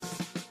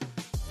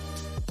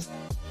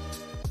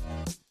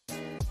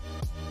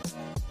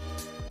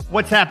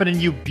What's happening,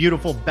 you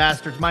beautiful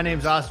bastards? My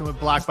name's Austin with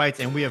Block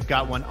Bites, and we have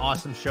got one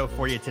awesome show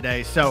for you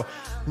today. So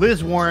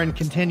Liz Warren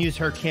continues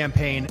her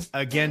campaign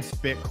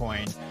against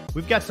Bitcoin.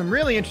 We've got some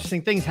really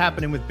interesting things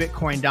happening with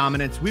Bitcoin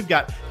dominance. We've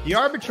got the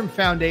Arbitrum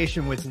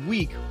Foundation with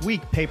weak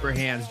paper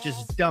hands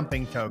just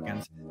dumping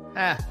tokens.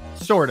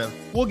 Sort of.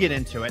 We'll get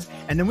into it.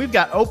 And then we've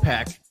got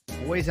OPEC,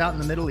 boys out in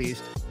the Middle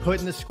East,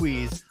 putting the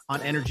squeeze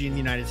on energy in the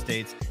United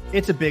States.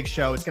 It's a big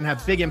show. It's going to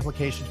have big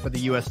implications for the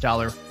U.S.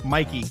 dollar.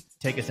 Mikey,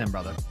 take us in,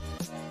 brother.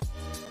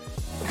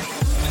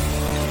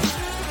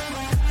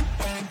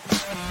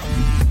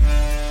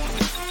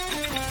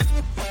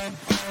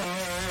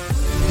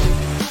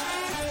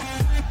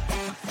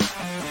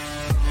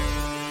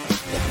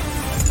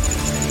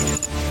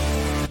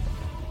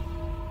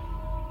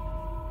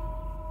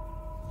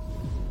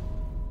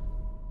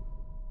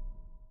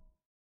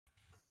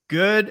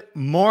 Good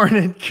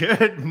morning,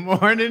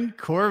 Corval.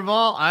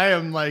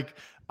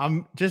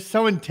 I'm just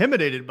so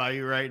intimidated by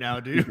you right now,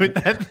 dude. With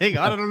that thing,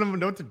 I don't even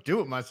know what to do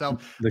with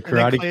myself. The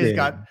Karate Kid.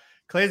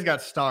 Clay's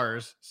got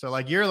stars, so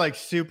like you're like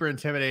super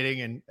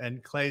intimidating,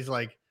 and Clay's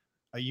like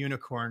a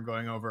unicorn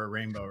going over a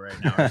rainbow right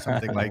now, or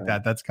something like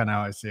that. That's kind of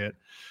how I see it.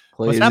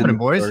 Clay, what's happening,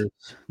 boys?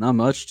 Not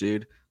much,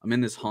 dude. I'm in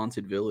this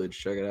haunted village.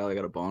 Check it out. I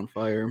got a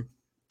bonfire.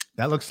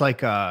 That looks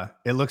like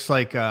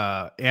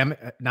not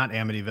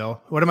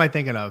Amityville. What am I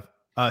thinking of?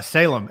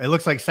 Salem. It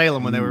looks like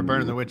Salem when they were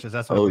burning the witches.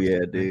 That's what. Oh yeah,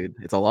 dude.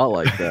 It's a lot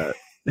like that.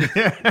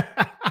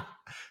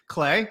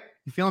 Clay,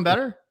 you feeling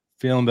better?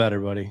 Feeling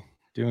better, buddy.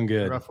 Doing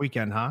good. Rough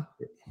weekend, huh?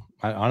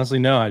 I honestly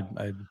no.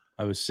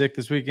 I was sick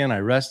this weekend. I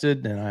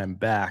rested, and I'm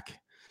back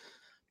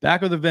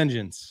with a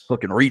vengeance.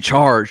 Fucking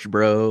recharged,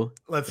 bro.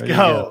 Let's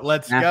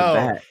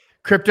go.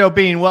 Crypto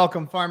Bean,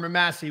 welcome. Farmer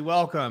Massey,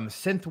 welcome.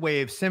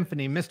 Synthwave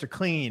Symphony, Mr.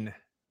 Clean.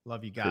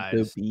 Love you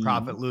guys.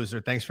 Profit Loser.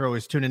 Thanks for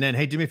always tuning in.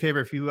 Hey, do me a favor.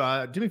 If you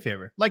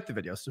like the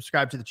video,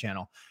 subscribe to the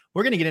channel.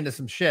 We're going to get into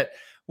some shit.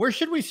 Where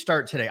should we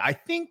start today? I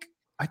think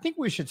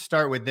we should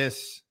start with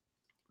this.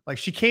 Like,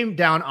 she came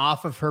down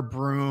off of her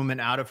broom and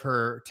out of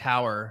her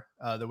tower,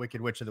 the Wicked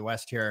Witch of the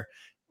West here.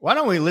 Why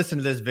don't we listen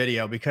to this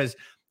video? Because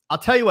I'll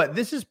tell you what,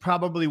 this is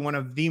probably one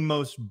of the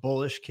most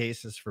bullish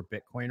cases for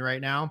Bitcoin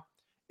right now,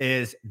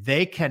 is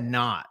they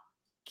cannot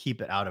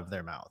keep it out of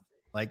their mouth.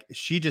 Like,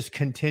 she just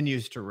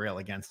continues to rail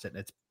against it. And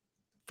it's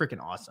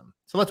freaking awesome.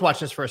 So let's watch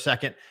this for a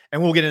second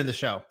and we'll get into the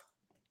show.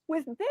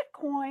 With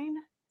Bitcoin,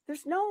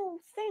 there's no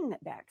thing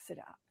that backs it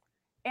up.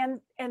 And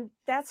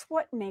that's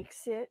what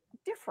makes it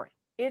different.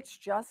 It's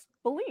just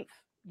belief.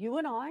 You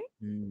and I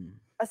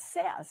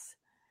assess.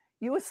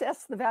 You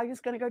assess the value is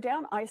going to go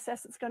down. I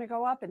assess it's going to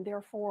go up, and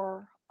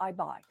therefore I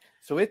buy.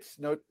 So it's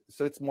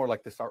more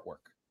like this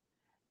artwork.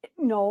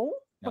 No,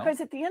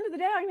 because at the end of the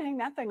day, I can hang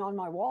that thing on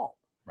my wall.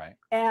 Right.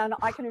 And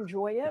I can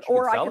enjoy it,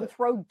 or I can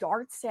throw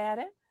darts at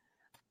it.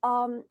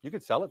 You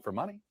could sell it for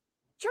money.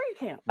 Sure you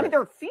can. I mean,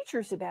 there are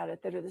features about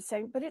it that are the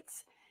same, but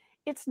it's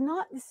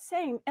not the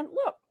same. And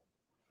look,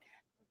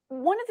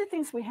 one of the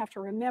things we have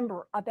to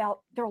remember there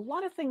are a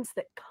lot of things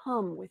that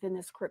come within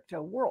this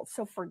crypto world.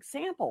 So for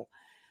example,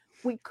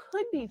 we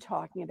could be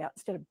talking about,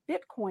 instead of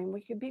Bitcoin,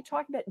 we could be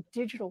talking about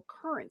digital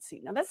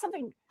currency. Now that's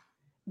something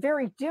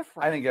very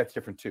different. I think that's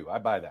different too. I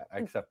buy that. I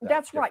accept that.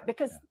 That's right,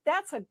 because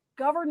that's a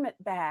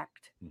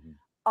government-backed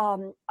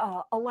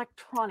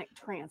electronic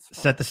transfer.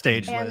 Set the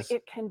stage, and Liz.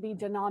 it can be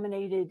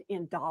denominated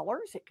in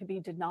dollars. It could be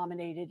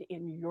denominated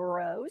in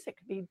euros. It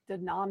could be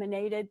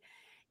denominated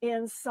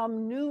in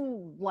some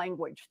new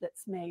language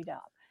that's made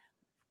up.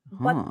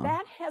 But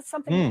that has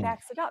something that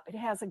backs it up. It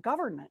has a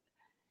government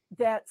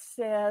that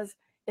says,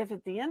 if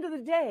at the end of the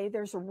day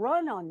there's a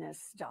run on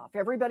this stuff,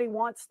 everybody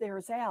wants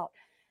theirs out,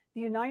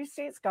 the United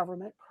States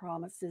government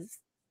promises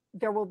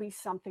there will be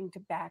something to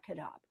back it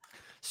up.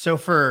 So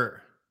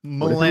for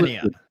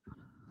millennia.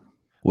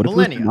 What if it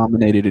was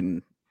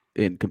denominated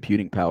in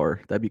computing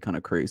power? That'd be kind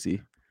of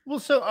crazy. Well,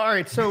 so all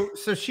right, so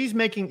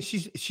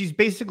she's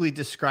basically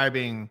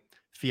describing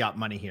fiat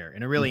money here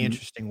in a really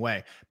interesting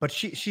way, but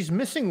she's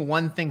missing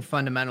one thing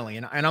fundamentally,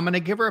 and I'm going to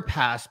give her a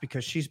pass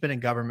because she's been in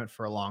government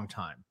for a long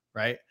time,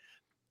 right?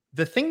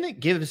 The thing that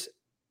gives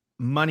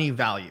money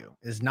value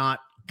is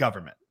not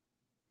government.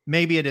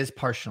 Maybe it is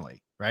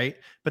partially, right?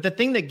 But the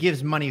thing that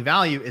gives money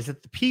value is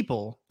that the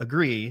people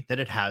agree that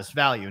it has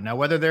value. Now,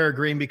 whether they're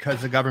agreeing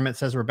because the government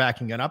says we're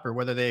backing it up, or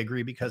whether they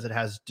agree because it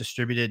has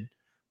distributed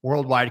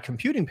worldwide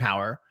computing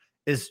power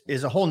is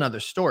a whole nother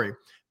story.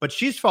 But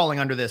she's falling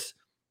under this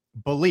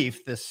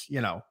belief, this,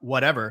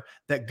 whatever,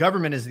 that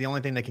government is the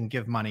only thing that can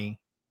give money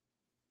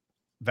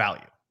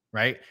value,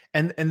 right?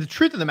 And the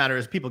truth of the matter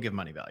is people give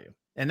money value.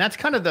 And that's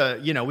kind of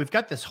we've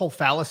got this whole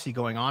fallacy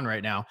going on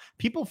right now.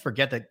 People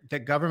forget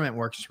that government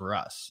works for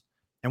us,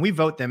 and we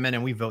vote them in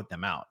and we vote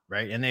them out,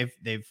 right? And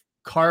they've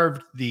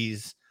carved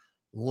these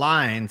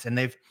lines, and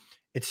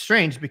it's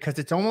strange because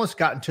it's almost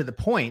gotten to the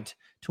point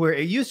to where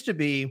it used to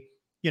be,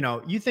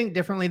 you think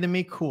differently than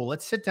me, cool,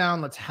 let's sit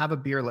down, let's have a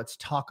beer, let's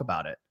talk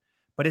about it.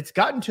 But it's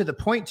gotten to the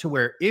point to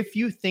where if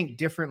you think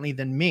differently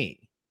than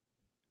me,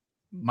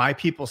 my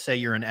people say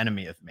you're an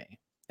enemy of me,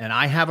 and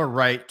I have a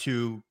right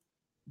to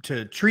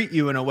to treat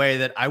you in a way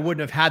that I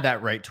wouldn't have had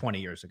that right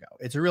 20 years ago.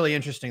 It's a really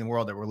interesting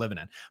world that we're living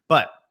in.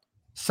 But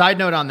side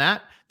note on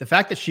that, the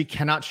fact that she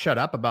cannot shut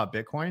up about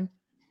Bitcoin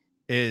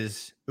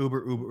is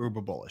uber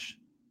bullish.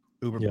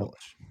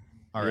 Bullish.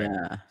 All right.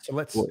 Yeah. So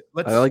let's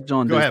I like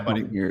John. Go ahead,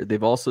 buddy. Here.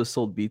 They've also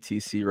sold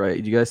BTC, right?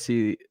 Did you guys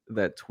see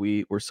that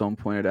tweet where someone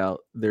pointed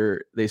out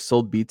they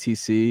sold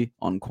BTC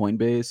on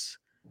Coinbase?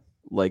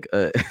 Like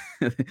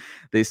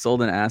they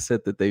sold an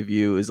asset that they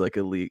view as like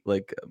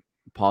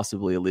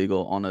possibly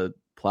illegal on a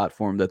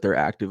platform that they're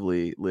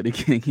actively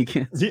litigating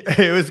against.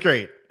 It was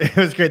great.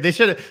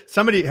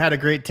 Somebody had a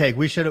great take.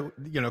 We should have,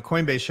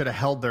 Coinbase should have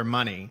held their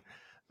money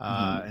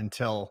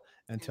until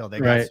they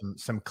got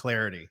some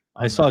clarity.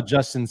 I saw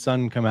Justin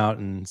Sun come out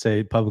and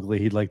say publicly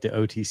he'd like to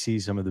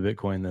OTC some of the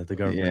Bitcoin that the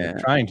government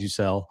is trying to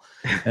sell.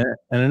 And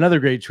another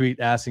great tweet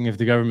asking if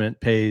the government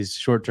pays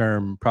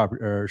short-term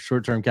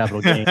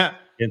capital gain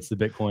against the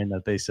Bitcoin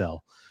that they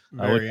sell.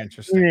 Very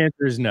interesting. The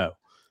answer is no.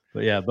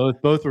 But yeah,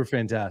 both were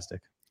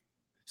fantastic.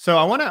 So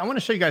I want to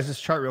show you guys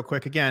this chart real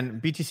quick. Again,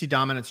 BTC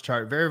dominance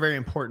chart, very, very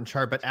important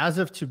chart. But as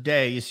of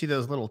today, you see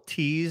those little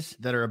T's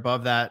that are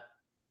above that,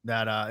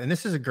 and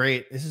this is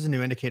a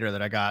new indicator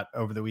that I got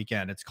over the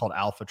weekend. It's called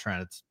Alpha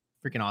Trend. It's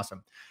freaking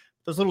awesome.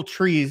 Those little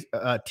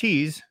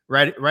T's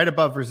right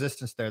above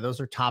resistance there, those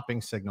are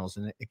topping signals,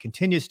 and it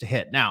continues to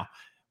hit. Now,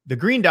 the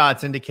green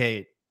dots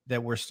indicate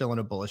that we're still in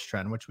a bullish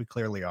trend, which we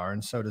clearly are,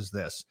 and so does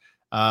this.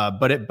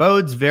 But it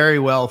bodes very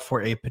well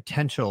for a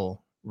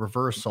potential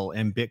reversal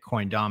in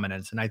Bitcoin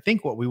dominance. And I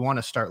think what we want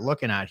to start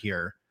looking at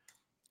here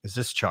is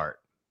this chart.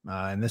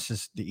 And this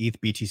is the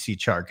ETH BTC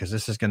chart, because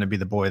this is going to be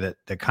the boy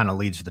that kind of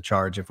leads the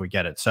charge if we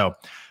get it. So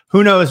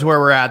who knows where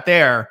we're at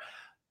there.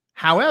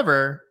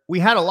 However,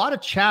 we had a lot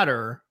of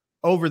chatter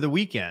over the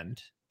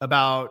weekend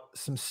about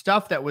some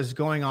stuff that was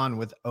going on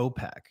with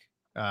OPEC.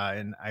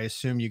 And I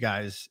assume you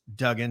guys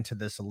dug into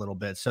this a little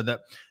bit. So the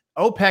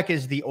OPEC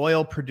is the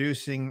oil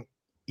producing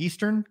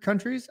Eastern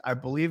countries, I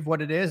believe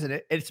what it is.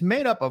 And it's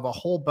made up of a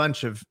whole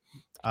bunch of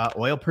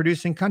oil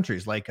producing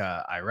countries, like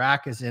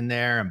Iraq is in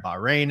there, and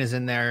Bahrain is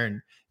in there,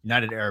 and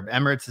United Arab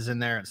Emirates is in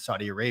there, and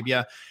Saudi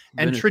Arabia.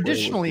 And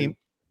traditionally,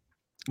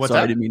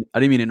 I didn't mean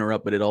to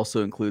interrupt, but it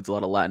also includes a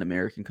lot of Latin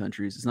American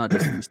countries. It's not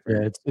just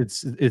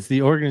it's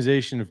the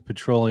Organization of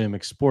Petroleum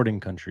Exporting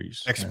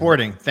Countries.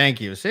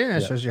 Thank you. See,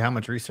 that shows you how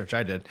much research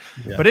I did.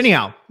 Yes. But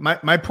anyhow,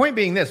 my point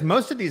being this: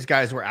 most of these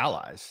guys were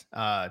allies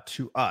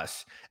to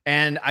us,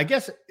 and I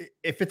guess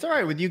if it's all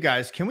right with you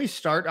guys, can we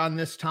start on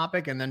this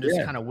topic and then just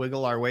kind of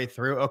wiggle our way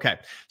through? Okay,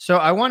 so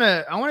I want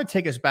to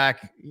take us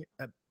back.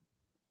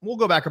 We'll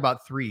go back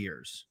about 3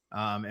 years,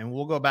 and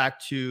we'll go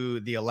back to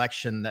the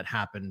election that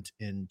happened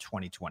in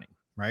 2020,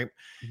 right?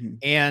 Mm-hmm.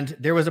 And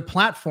there was a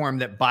platform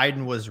that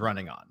Biden was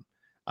running on,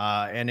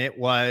 and it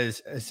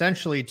was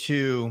essentially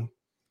to,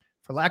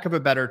 for lack of a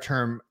better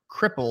term,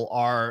 cripple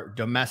our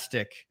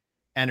domestic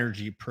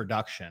energy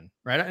production,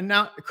 right? And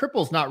now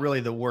cripple is not really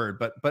the word,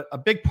 but a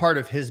big part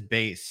of his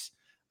base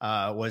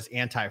was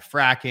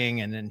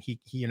anti-fracking. And then he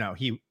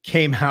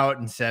came out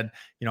and said,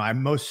 I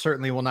most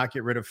certainly will not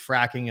get rid of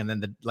fracking. And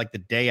then the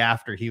day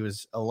after he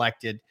was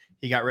elected,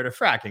 he got rid of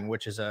fracking,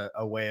 which is a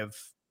way of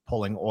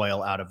pulling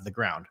oil out of the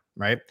ground,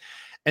 right?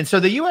 And so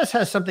the U.S.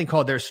 has something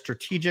called their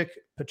Strategic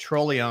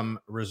Petroleum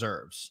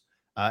Reserves,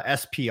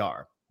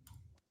 SPR.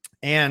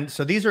 And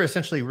so these are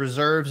essentially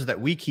reserves that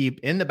we keep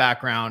in the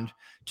background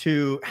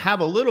to have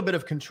a little bit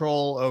of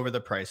control over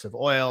the price of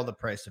oil, the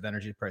price of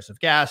energy, the price of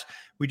gas.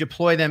 We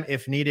deploy them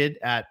if needed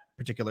at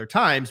particular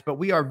times, but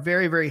we are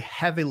very, very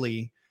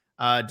heavily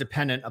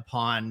dependent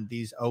upon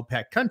these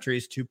OPEC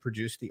countries to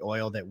produce the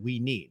oil that we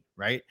need,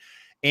 right?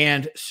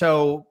 And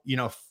so,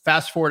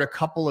 fast forward a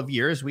couple of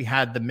years, we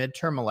had the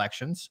midterm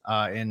elections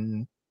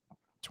in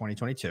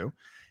 2022.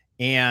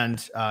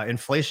 And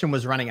inflation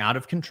was running out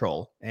of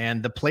control.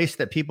 And the place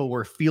that people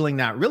were feeling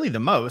that really the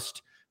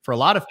most, for a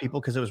lot of people,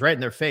 because it was right in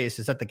their face,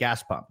 is at the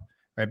gas pump,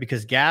 right?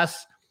 Because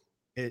gas,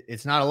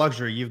 it's not a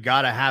luxury. You've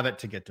got to have it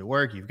to get to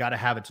work. You've got to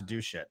have it to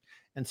do shit.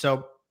 And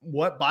so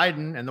what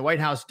Biden and the White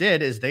House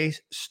did is they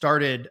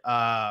started,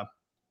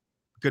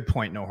 good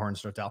point, no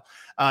horns, no tell.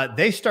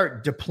 They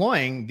start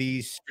deploying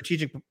these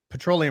strategic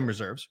petroleum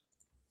reserves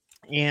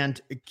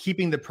and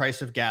keeping the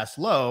price of gas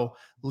low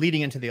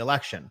leading into the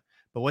election.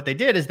 But what they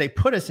did is they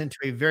put us into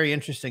a very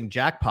interesting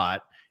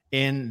jackpot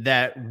in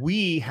that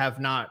we have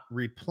not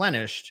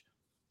replenished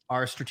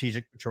our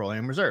strategic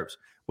petroleum reserves,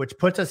 which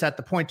puts us at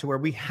the point to where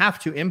we have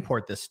to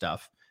import this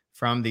stuff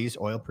from these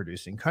oil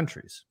producing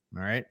countries.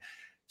 All right.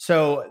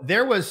 So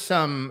there was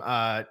some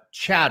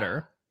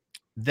chatter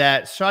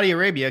that Saudi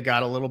Arabia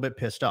got a little bit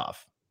pissed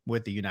off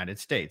with the United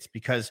States,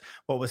 because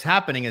what was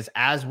happening is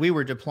as we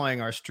were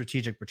deploying our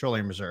strategic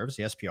petroleum reserves,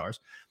 the SPRs,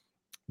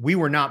 we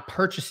were not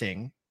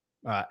purchasing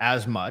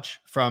as much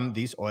from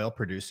these oil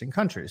producing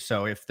countries.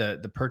 So if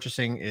the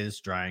purchasing is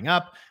drying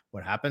up,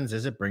 what happens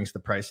is it brings the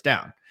price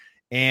down.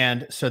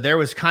 And so there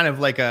was kind of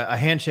like a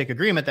handshake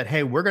agreement that,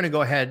 hey, we're going to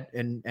go ahead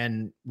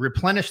and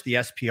replenish the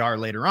SPR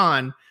later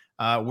on.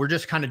 We're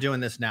just kind of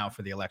doing this now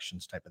for the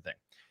elections type of thing.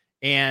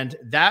 And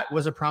that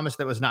was a promise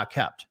that was not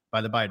kept by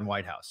the Biden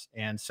White House.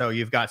 And so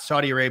you've got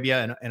Saudi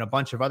Arabia and a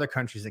bunch of other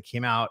countries that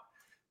came out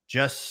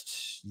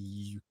just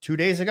 2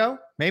 days ago,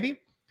 maybe.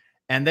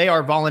 And they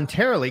are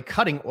voluntarily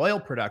cutting oil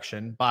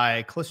production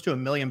by close to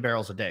 1 million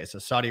barrels a day. So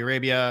Saudi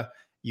Arabia,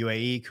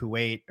 UAE,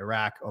 Kuwait,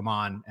 Iraq,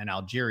 Oman, and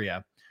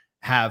Algeria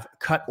have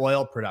cut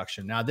oil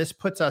production. Now, this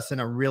puts us in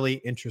a really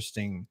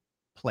interesting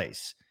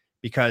place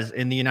because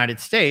in the United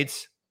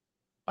States,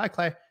 bye,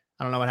 Clay.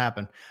 I don't know what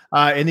happened.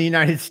 In the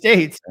United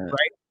States,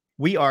 right,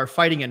 we are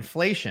fighting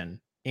inflation,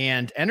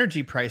 and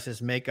energy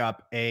prices make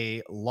up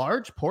a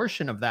large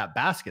portion of that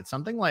basket.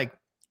 Something like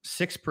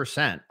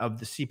 6% of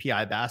the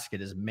CPI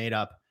basket is made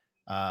up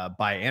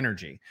by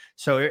energy.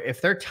 So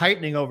if they're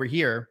tightening over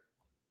here,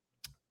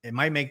 it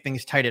might make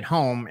things tight at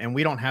home, and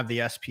we don't have the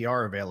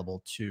SPR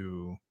available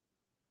to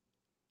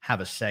have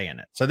a say in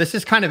it. So this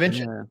is kind of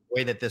interesting the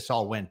way that this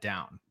all went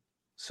down.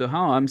 So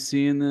how I'm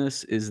seeing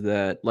this is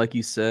that, like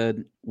you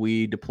said,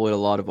 we deployed a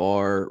lot of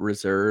our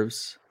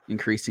reserves,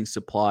 increasing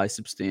supply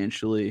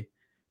substantially,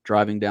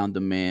 driving down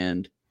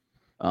demand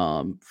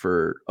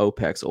for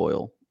OPEC's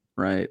oil,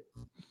 right?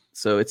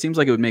 So it seems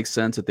like it would make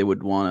sense that they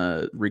would want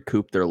to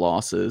recoup their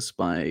losses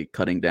by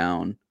cutting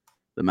down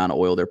the amount of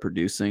oil they're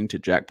producing to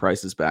jack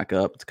prices back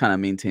up to kind of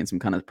maintain some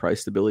kind of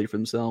price stability for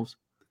themselves.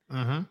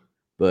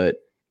 But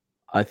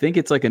I think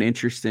it's like an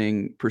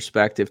interesting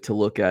perspective to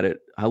look at it.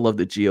 I love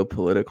the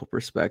geopolitical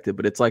perspective,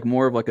 but it's like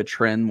more of like a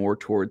trend more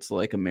towards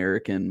like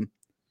American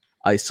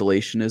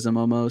isolationism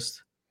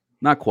almost.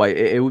 Not quite.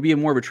 It would be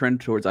more of a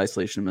trend towards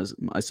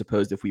isolationism, I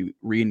suppose, if we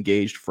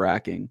re-engaged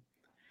fracking,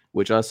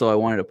 which also I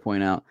wanted to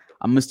point out.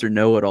 I'm Mr.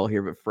 Know-it-all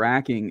here, but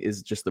fracking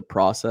is just the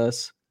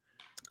process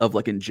of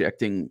like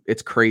injecting.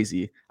 It's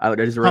crazy. I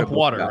just read pump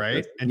water,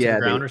 right? Into the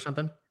ground or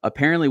something.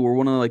 Apparently, we're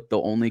one of like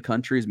the only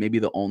countries, maybe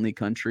the only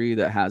country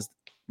that has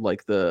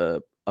like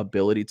the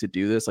ability to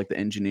do this, like the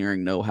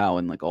engineering know-how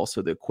and like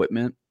also the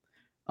equipment,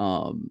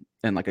 and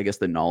like I guess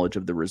the knowledge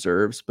of the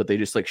reserves. But they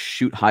just like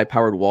shoot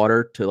high-powered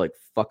water to like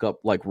fuck up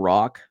like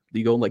rock.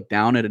 You go like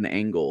down at an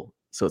angle,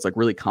 so it's like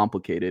really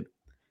complicated,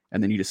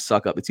 and then you just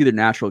suck up. It's either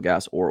natural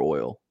gas or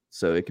oil,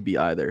 so it could be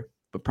either.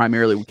 But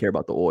primarily, we care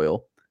about the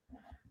oil.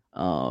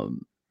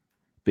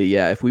 But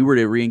yeah, if we were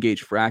to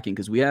re-engage fracking,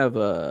 because we have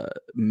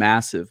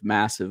massive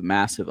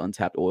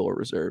untapped oil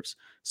reserves,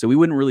 so we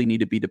wouldn't really need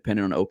to be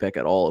dependent on OPEC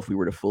at all if we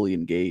were to fully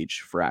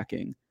engage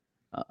fracking.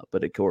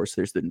 But of course,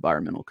 there's the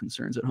environmental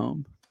concerns at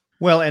home.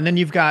 Well, and then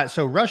you've got,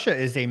 so Russia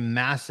is a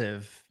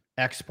massive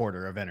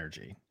exporter of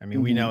energy. I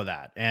mean, we know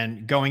that.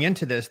 And going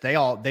into this,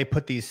 they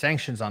put these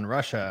sanctions on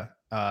Russia.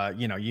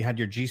 You had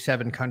your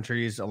G7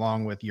 countries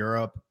along with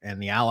Europe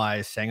and the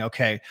allies saying,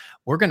 okay,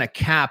 we're going to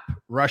cap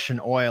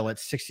Russian oil at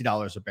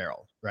 $60 a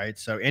barrel, right?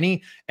 So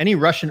any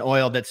Russian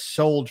oil that's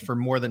sold for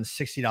more than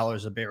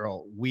 $60 a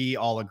barrel, we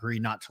all agree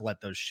not to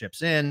let those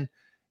ships in,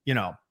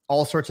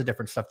 all sorts of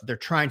different stuff that they're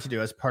trying to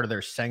do as part of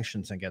their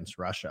sanctions against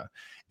Russia.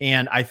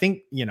 And I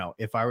think,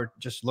 if I were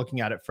just looking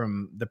at it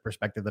from the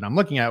perspective that I'm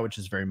looking at, which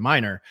is very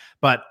minor,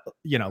 but,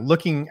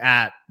 looking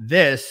at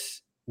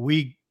this,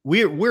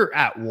 we're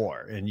at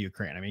war in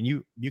Ukraine. I mean,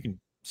 you can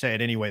say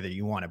it any way that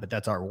you want it, but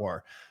that's our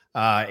war.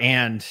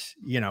 And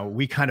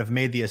we kind of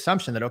made the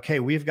assumption that, okay,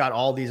 we've got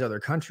all these other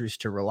countries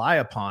to rely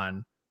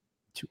upon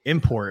to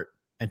import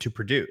and to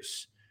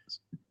produce,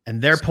 and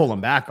they're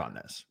pulling back on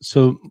this.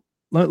 So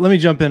let me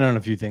jump in on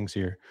a few things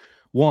here.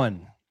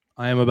 One,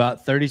 I am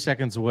about 30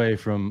 seconds away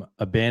from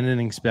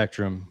abandoning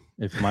Spectrum.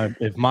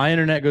 If my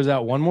internet goes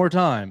out one more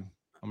time,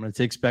 I'm going to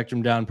take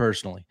Spectrum down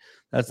personally.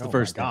 That's the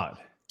first thing.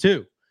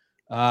 Two,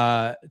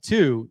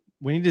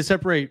 we need to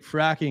separate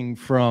fracking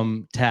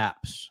from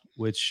TAPS,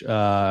 which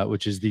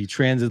is the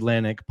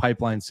transatlantic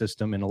pipeline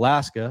system in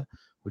Alaska,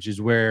 which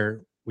is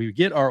where we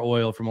get our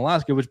oil from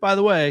Alaska, which, by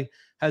the way,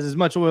 has as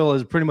much oil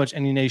as pretty much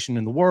any nation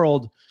in the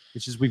world.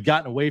 It's just we've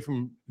gotten away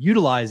from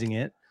utilizing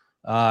it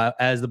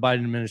as the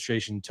Biden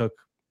administration took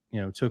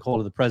hold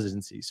of the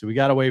presidency. So we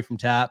got away from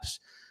TAPS.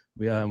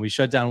 We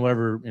shut down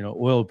whatever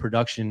oil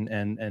production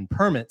and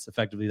permits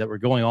effectively that were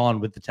going on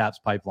with the TAPS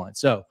pipeline.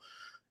 So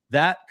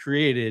that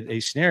created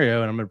a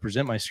scenario, and I'm going to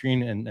present my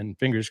screen and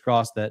fingers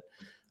crossed that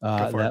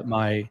that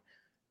my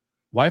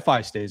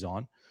Wi-Fi stays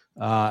on.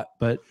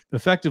 But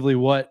effectively,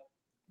 what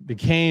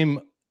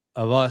became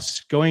of us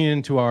going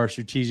into our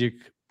strategic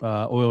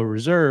oil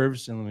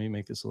reserves, and let me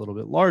make this a little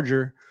bit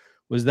larger,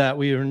 was that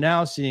we are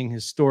now seeing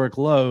historic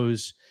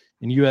lows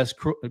in U.S.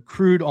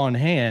 crude on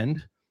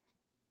hand,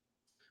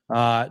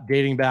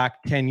 dating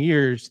back 10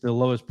 years to the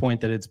lowest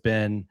point that it's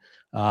been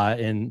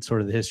in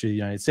sort of the history of the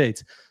United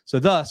States. So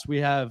thus, we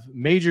have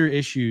major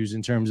issues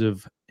in terms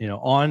of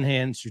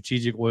on-hand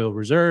strategic oil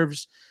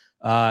reserves.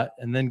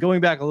 And then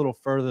going back a little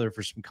further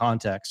for some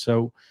context.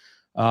 So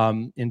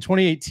in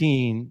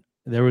 2018,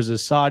 there was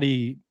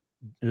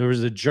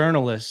a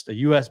journalist, a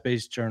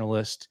U.S.-based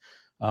journalist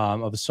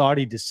of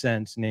Saudi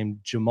descent named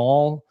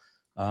Jamal.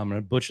 I'm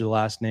going to butcher the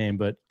last name,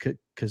 but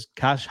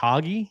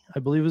Khashoggi, I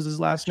believe is his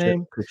last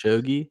name.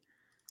 Khashoggi.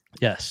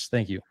 Yes,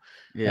 thank you.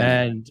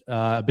 Yeah. And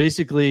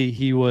basically,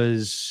 he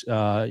was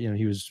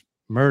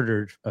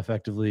murdered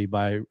effectively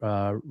by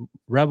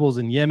rebels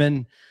in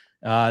Yemen.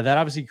 That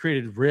obviously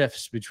created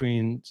rifts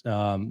between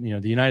the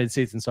United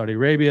States and Saudi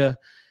Arabia,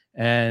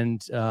 and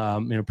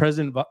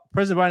President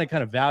Biden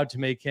kind of vowed to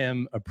make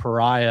him a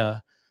pariah.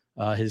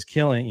 His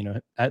killing,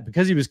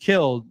 because he was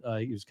killed,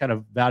 he was kind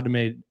of vowed to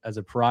made as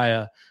a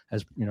pariah,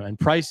 as and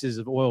prices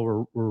of oil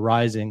were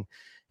rising.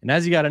 And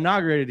as he got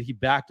inaugurated, he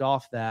backed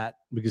off that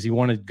because he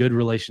wanted good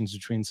relations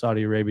between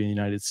Saudi Arabia and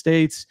the United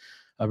States,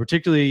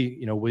 particularly,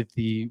 with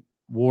the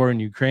war in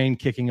Ukraine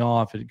kicking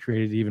off. It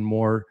created even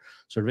more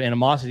sort of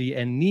animosity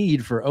and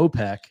need for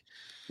OPEC,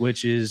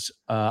 which is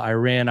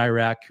Iran,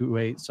 Iraq,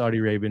 Kuwait, Saudi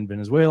Arabia, and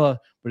Venezuela.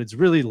 But it's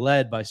really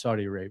led by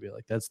Saudi Arabia.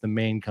 Like, that's the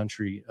main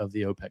country of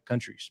the OPEC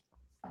countries.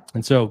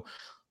 And so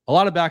a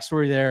lot of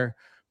backstory there,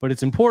 but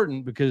it's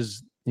important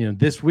because,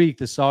 this week,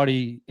 the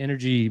Saudi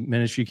Energy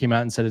Ministry came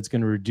out and said it's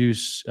going to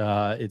reduce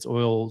its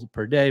oil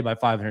per day by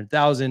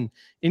 500,000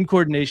 in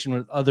coordination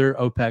with other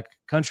OPEC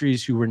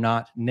countries who were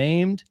not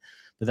named.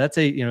 But that's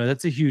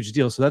a huge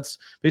deal. So that's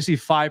basically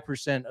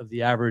 5% of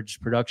the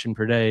average production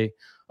per day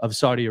of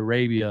Saudi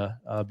Arabia,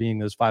 being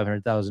those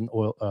 500,000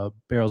 oil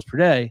barrels per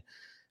day.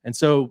 And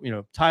so,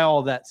 tie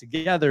all that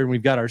together, and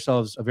we've got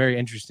ourselves a very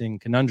interesting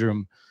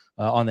conundrum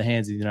on the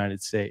hands of the United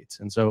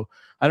States. And so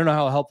I don't know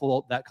how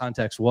helpful that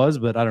context was,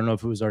 but I don't know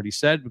if it was already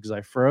said because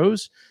I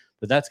froze.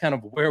 But that's kind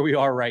of where we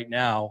are right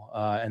now,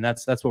 and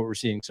that's what we're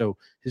seeing. So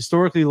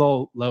historically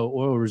low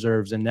oil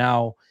reserves, and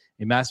now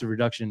a massive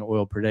reduction in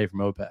oil per day from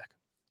OPEC.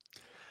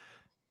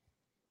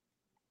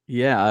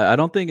 Yeah, I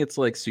don't think it's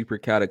like super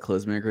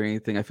cataclysmic or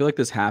anything. I feel like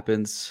this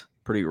happens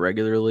pretty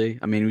regularly.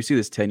 I mean, we see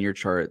this 10-year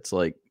chart, it's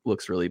like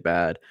looks really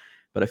bad,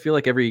 but I feel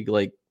like every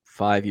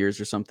 5 years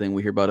or something,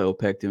 we hear about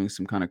OPEC doing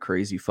some kind of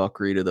crazy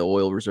fuckery to the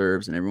oil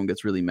reserves, and everyone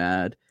gets really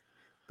mad.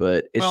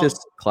 But it's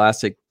just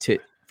classic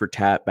tit for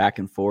tat, back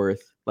and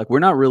forth. Like, we're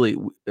not really.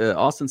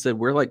 Austin said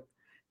we're like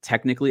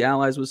technically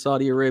allies with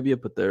Saudi Arabia,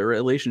 but the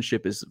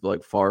relationship is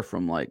like far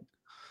from like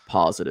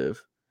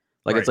positive.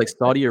 Like, It's like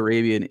Saudi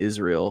Arabia and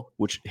Israel,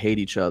 which hate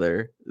each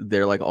other.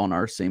 They're like on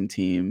our same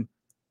team,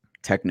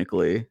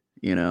 technically.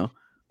 And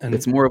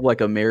it's more of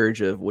like a marriage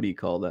of, what do you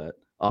call that?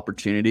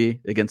 Opportunity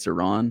against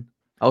Iran.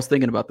 I was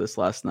thinking about this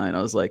last night.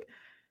 I was like,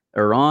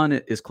 Iran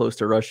is close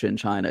to Russia and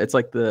China. It's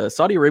like the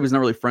Saudi Arabia is not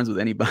really friends with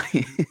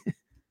anybody.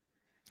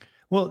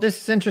 Well,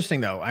 this is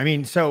interesting, though. I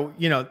mean, so,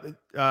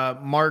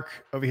 Mark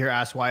over here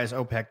asked, why is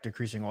OPEC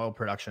decreasing oil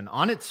production?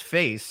 On its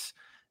face,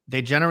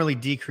 they generally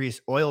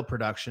decrease oil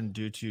production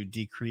due to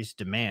decreased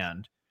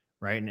demand,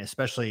 right? And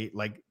especially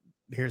I'm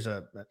going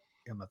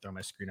to throw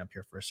my screen up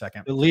here for a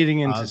second. But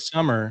leading into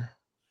summer.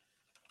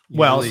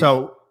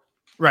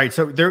 Right.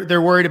 So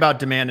they're worried about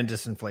demand and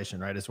disinflation,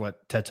 right? Is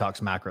what TED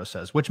Talks Macro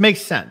says, which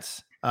makes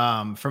sense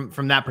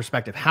from that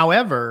perspective.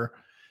 However,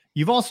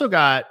 you've also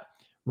got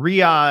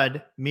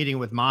Riyadh meeting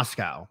with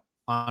Moscow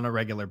on a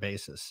regular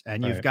basis,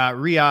 and you've got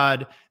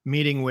Riyadh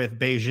meeting with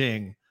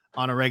Beijing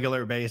on a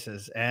regular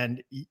basis,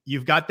 and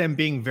you've got them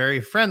being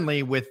very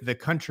friendly with the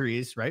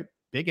countries, right?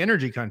 Big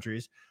energy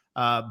countries,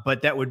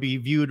 but that would be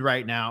viewed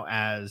right now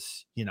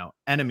as,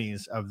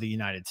 enemies of the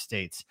United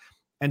States.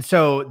 And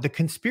so the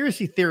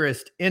conspiracy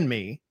theorist in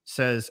me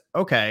says,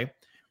 okay,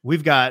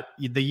 we've got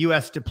the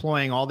U.S.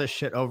 deploying all this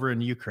shit over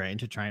in Ukraine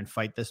to try and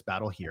fight this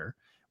battle here.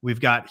 We've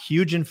got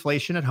huge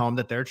inflation at home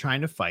that they're trying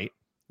to fight.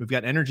 We've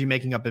got energy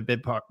making up a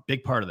big part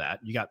of that.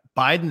 You got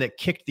Biden that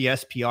kicked the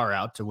SPR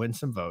out to win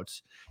some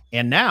votes.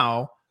 And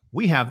now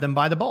we have them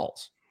by the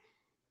balls,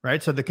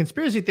 right? So the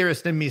conspiracy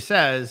theorist in me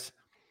says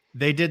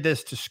they did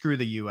this to screw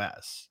the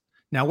U.S.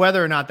 Now,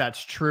 whether or not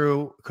that's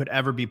true could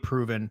ever be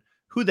proven,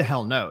 who the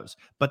hell knows?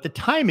 But the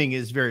timing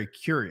is very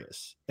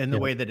curious in the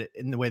way that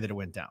it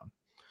went down.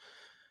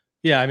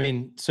 Yeah, I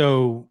mean,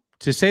 so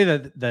to say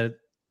that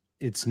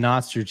it's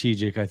not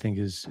strategic, I think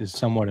is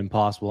somewhat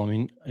impossible. I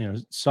mean,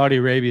 Saudi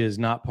Arabia is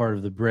not part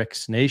of the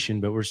BRICS nation,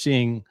 but we're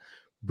seeing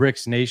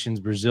BRICS nations,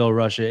 Brazil,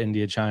 Russia,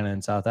 India, China,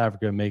 and South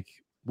Africa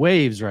make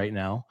waves right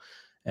now.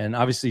 And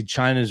obviously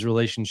China's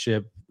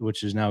relationship,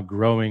 which is now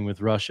growing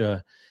with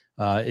Russia,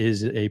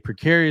 is a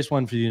precarious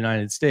one for the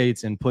United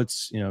States, and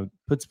puts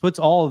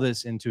all of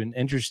this into an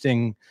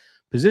interesting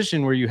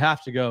position where you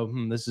have to go,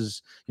 this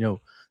is,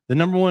 the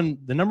number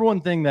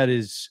one thing that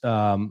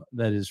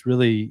is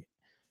really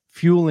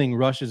fueling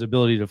Russia's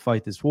ability to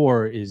fight this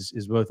war is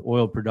both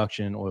oil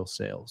production and oil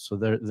sales. So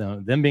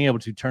them being able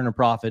to turn a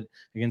profit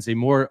against a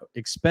more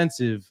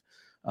expensive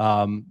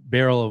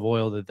barrel of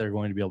oil that they're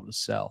going to be able to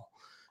sell.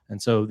 And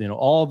so,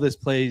 all of this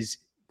plays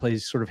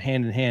sort of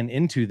hand in hand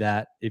into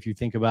that. If you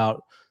think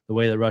about the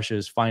way that Russia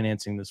is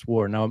financing this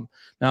war now,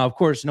 of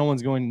course,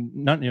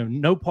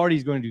 no party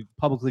is going to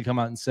publicly come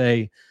out and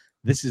say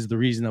this is the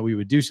reason that we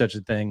would do such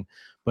a thing.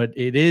 But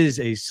it is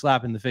a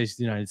slap in the face of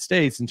the United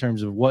States in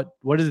terms of what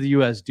does the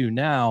U.S. do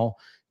now,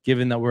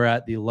 given that we're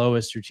at the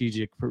lowest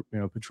strategic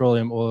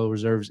petroleum oil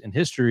reserves in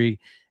history,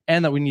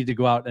 and that we need to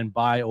go out and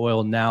buy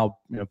oil now,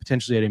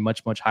 potentially at a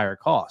much, much higher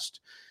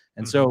cost.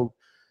 And so,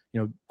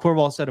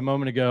 Corval said a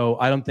moment ago,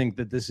 I don't think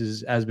that this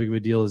is as big of a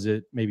deal as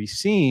it maybe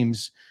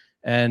seems.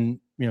 And,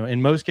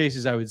 in most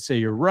cases, I would say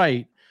you're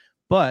right.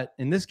 But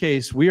in this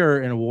case, we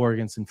are in a war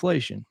against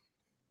inflation.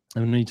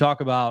 And when you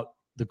talk about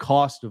the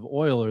cost of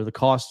oil or the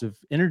cost of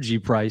energy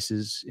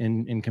prices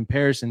in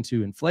comparison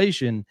to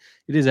inflation,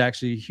 it is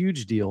actually a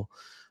huge deal.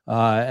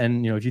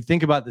 And if you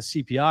think about the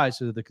CPI,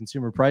 so the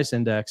Consumer Price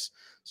Index,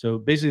 so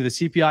basically the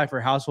CPI for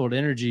household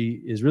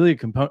energy is really a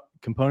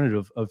component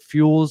of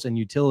fuels and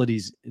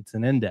utilities. It's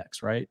an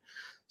index, right?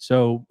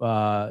 So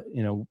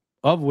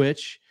of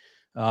which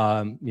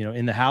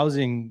in the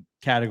housing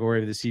category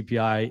of the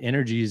CPI,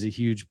 energy is a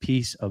huge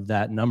piece of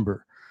that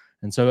number.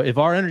 And so if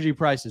our energy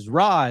prices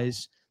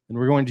rise, then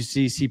we're going to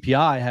see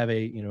CPI have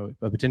a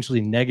potentially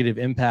negative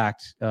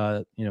impact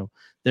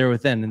there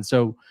within. And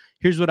so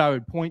here's what I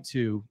would point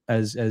to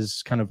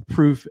as kind of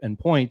proof and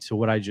point to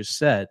what I just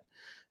said.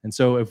 And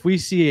so if we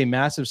see a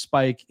massive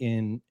spike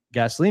in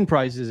gasoline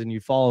prices and you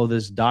follow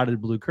this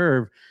dotted blue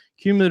curve,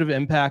 cumulative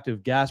impact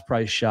of gas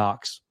price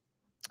shocks.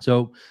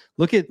 So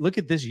look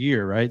at this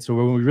year, right? So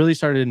when we really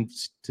started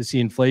to see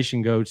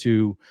inflation go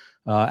to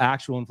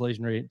actual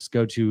inflation rates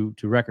go to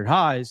record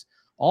highs,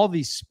 all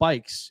these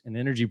spikes in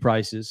energy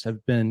prices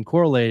have been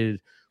correlated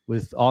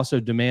with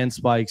also demand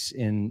spikes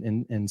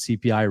in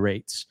CPI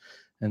rates.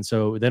 And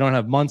so they don't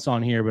have months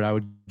on here, but I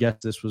would guess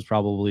this was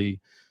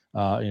probably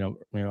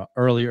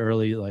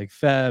early like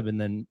Feb, and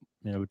then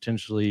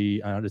potentially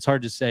it's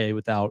hard to say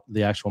without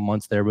the actual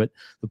months there. But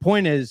the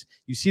point is,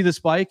 you see the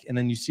spike, and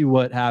then you see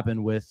what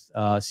happened with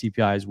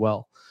CPI as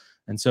well.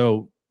 And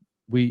so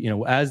we,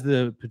 as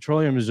the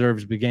petroleum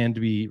reserves began to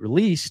be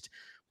released,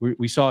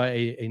 we saw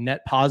a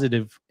net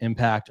positive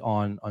impact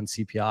on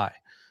CPI.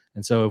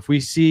 And so if we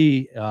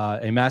see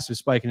a massive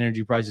spike in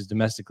energy prices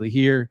domestically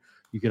here,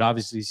 you could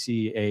obviously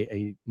see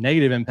a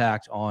negative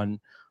impact on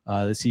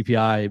the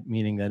CPI,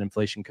 meaning that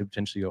inflation could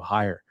potentially go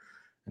higher.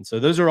 And so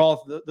those are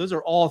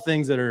all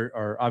things that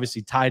are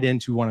obviously tied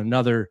into one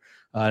another,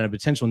 and a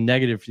potential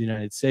negative for the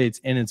United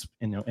States and its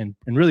and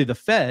really the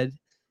Fed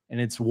and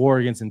its war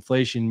against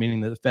inflation,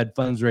 meaning that the Fed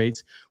funds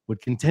rates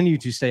would continue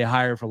to stay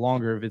higher for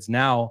longer if it's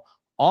now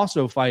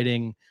also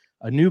fighting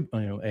a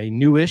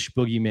newish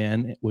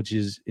boogeyman, which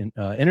is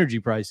energy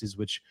prices,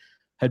 which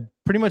had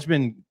pretty much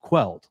been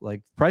quelled.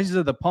 Like prices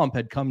at the pump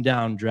had come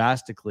down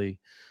drastically,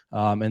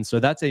 and so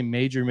that's a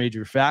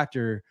major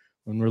factor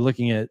when we're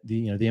looking at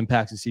the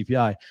impacts of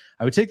CPI.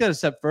 I would take that a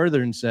step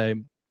further and say,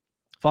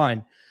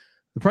 fine,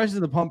 the prices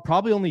of the pump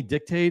probably only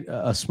dictate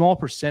a small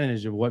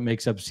percentage of what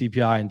makes up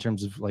CPI in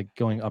terms of like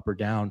going up or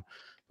down.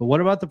 But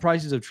what about the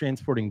prices of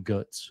transporting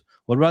goods?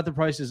 What about the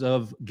prices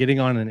of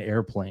getting on an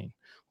airplane?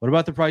 What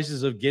about the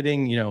prices of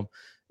getting,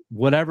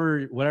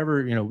 whatever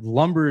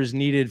lumber is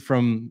needed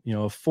from,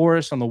 a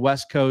forest on the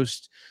West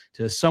Coast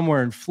to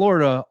somewhere in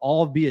Florida,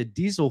 all via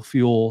diesel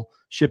fuel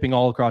shipping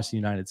all across the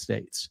United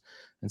States?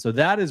 And so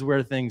that is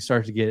where things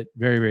start to get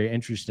very, very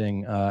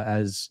interesting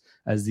as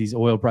these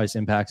oil price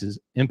impacts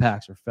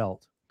are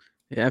felt.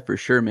 Yeah, for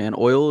sure, man.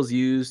 Oil is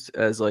used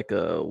as like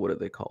what do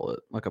they call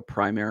it? Like a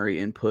primary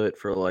input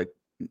for like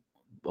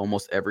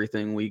almost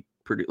everything we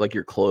produce, like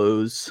your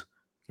clothes,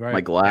 right,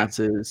 like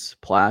glasses,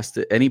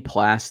 plastic, any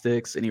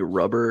plastics, any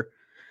rubber.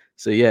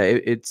 So yeah,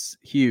 it's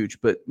huge.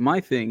 But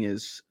my thing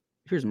is,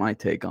 here's my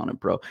take on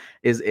it, bro,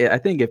 is I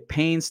think if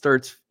pain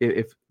starts,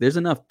 if there's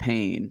enough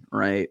pain,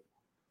 right?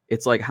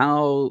 It's like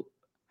how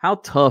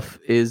tough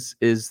is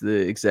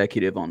the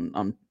executive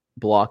on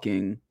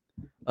blocking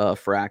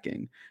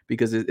fracking?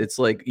 Because it's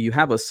like you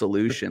have a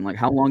solution. Like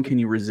how long can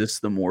you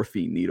resist the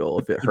morphine needle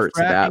if it hurts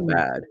that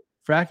bad?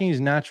 Fracking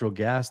is natural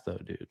gas, though,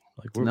 dude.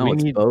 Like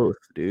it's both,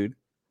 dude.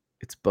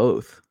 It's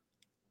both.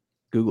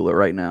 Google it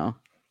right now.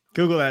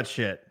 Google that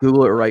shit.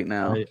 Google it right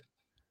now.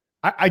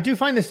 I do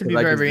find this to be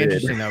very, very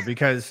interesting, though,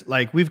 because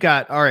like we've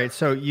got, all right,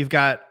 so you've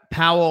got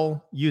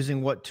Powell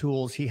using what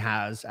tools he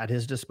has at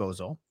his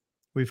disposal.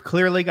 We've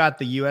clearly got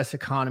the U.S.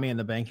 economy and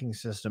the banking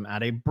system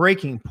at a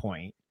breaking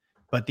point,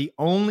 but the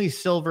only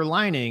silver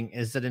lining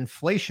is that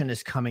inflation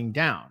is coming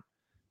down.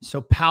 So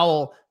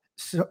Powell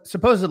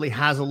supposedly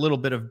has a little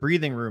bit of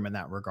breathing room in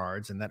that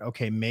regards, and that,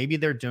 okay, maybe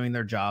they're doing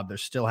their job. They're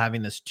still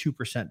having this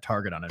 2%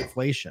 target on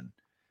inflation.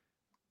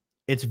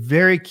 It's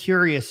very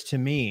curious to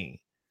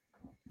me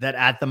that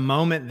at the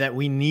moment that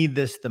we need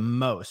this the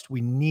most,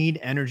 we need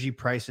energy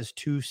prices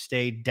to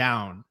stay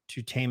down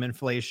to tame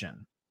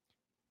inflation,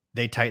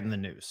 they tighten the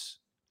noose.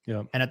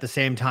 Yeah. And at the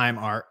same time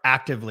are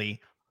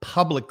actively,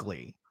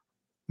 publicly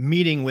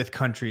meeting with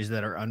countries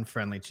that are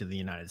unfriendly to the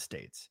United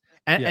States.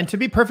 And to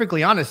be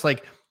perfectly honest,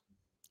 like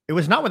it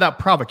was not without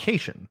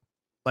provocation.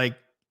 Like,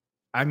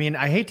 I mean,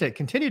 I hate to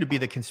continue to be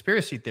the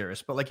conspiracy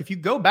theorist, but like if you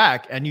go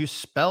back and you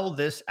spell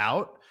this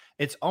out,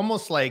 it's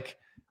almost like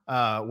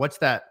what's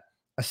that?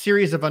 A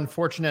series of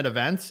unfortunate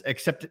events,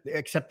 except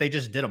they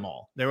just did them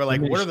all. They were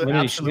like, what are the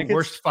absolute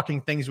worst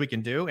fucking things we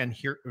can do? And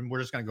we're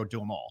just going to go do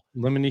them all.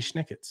 Lemony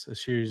Snicket's, a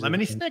series.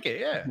 Lemony Snicket,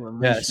 yeah.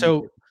 Yeah.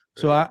 So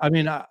I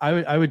mean,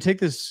 I would take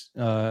this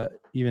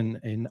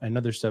even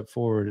another step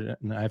forward,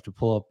 and I have to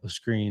pull up a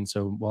screen.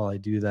 So while I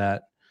do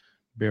that,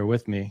 bear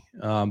with me.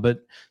 But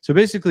so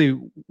basically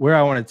where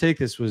I want to take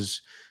this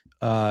was,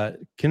 can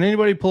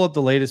anybody pull up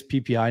the latest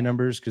PPI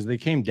numbers? Because they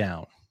came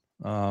down.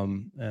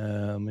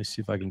 Let me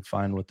see if I can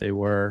find what they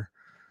were.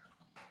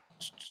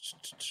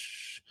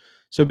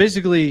 So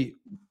basically,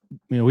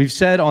 we've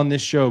said on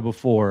this show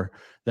before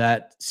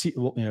that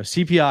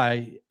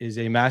CPI is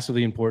a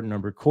massively important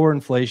number. Core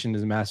inflation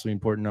is a massively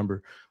important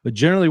number. But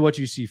generally, what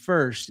you see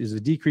first is a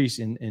decrease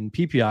in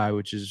PPI,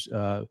 which is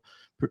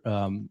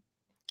let me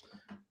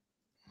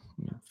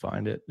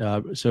find it.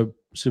 So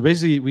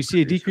basically, we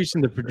see a decrease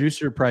in the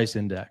producer price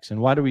index.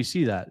 And why do we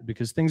see that?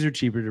 Because things are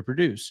cheaper to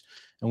produce.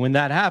 And when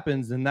that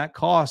happens, then that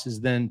cost is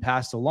then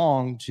passed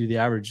along to the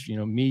average,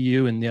 me,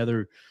 you, and the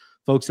other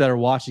folks that are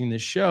watching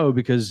this show,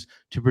 because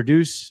to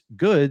produce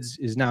goods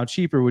is now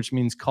cheaper, which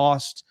means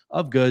cost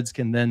of goods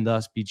can then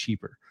thus be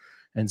cheaper.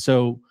 And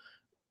so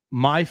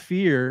my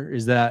fear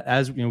is that,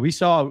 as we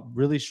saw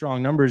really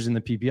strong numbers in the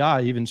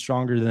PPI, even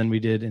stronger than we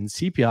did in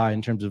CPI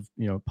in terms of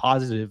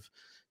positive.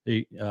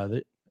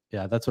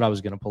 That's what I was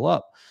going to pull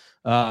up.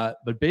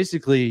 But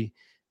basically,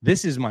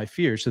 this is my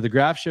fear. So the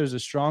graph shows a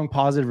strong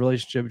positive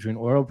relationship between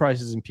oil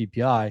prices and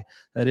PPI.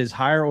 That is,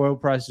 higher oil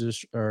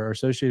prices are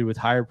associated with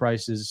higher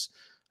prices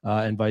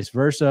and vice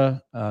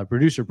versa,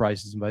 producer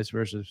prices and vice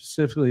versa.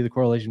 Specifically, the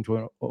correlation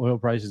between oil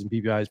prices and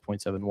PPI is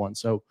 0.71.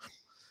 So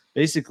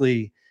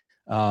basically,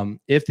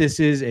 if this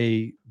is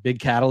a big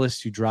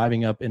catalyst to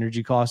driving up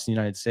energy costs in the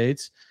United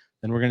States,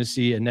 then we're going to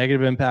see a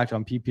negative impact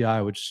on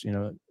PPI,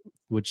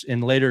 which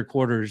in later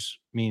quarters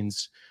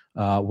means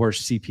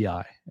worse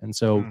CPI. And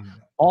so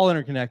all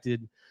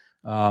interconnected,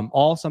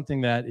 all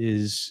something that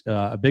is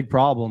a big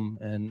problem.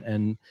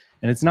 And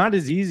it's not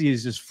as easy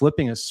as just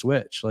flipping a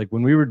switch. Like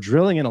when we were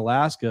drilling in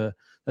Alaska,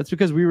 that's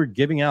because we were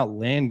giving out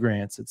land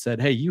grants that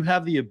said, hey, you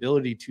have the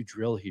ability to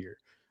drill here.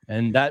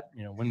 And that,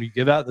 when we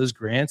give out those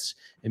grants,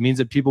 it means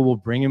that people will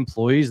bring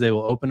employees. They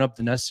will open up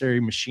the necessary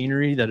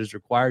machinery that is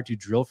required to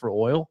drill for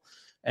oil.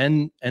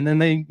 And then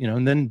they,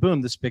 and then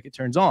boom, the spigot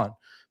turns on.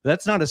 But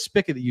that's not a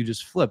spigot that you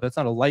just flip. That's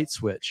not a light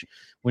switch.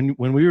 When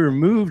we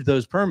removed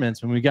those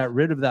permits, when we got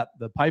rid of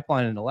the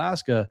pipeline in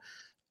Alaska,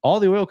 all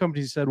the oil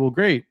companies said, well,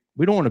 great,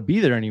 we don't want to be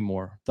there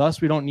anymore.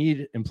 Thus, we don't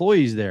need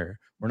employees there.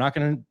 We're not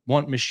going to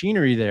want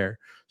machinery there.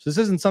 So this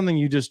isn't something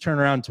you just turn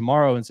around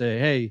tomorrow and say,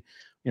 hey,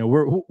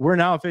 we're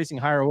now facing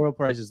higher oil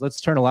prices. Let's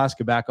turn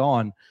Alaska back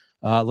on.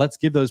 Let's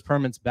give those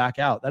permits back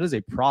out. That is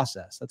a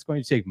process. That's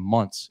going to take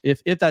months,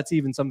 if that's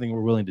even something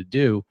we're willing to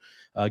do,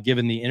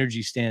 given the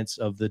energy stance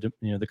of the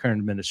current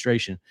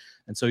administration.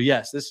 And so,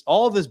 yes,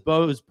 all of this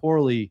bodes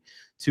poorly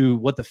to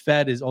what the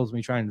Fed is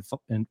ultimately trying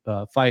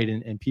to fight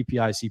in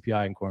PPI,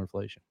 CPI, and core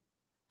inflation.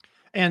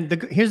 And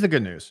here's the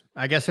good news.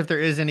 I guess if there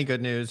is any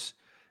good news,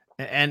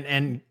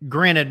 and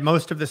granted,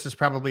 most of this is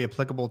probably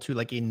applicable to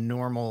like a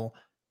normal,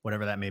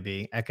 whatever that may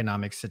be,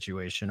 economic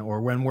situation,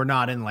 or when we're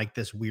not in like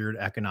this weird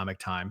economic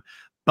time.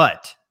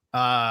 But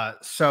I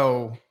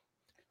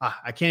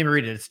can't even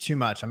read it. It's too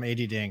much. I'm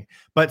ADDing.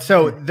 But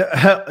so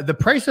the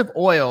price of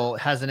oil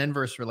has an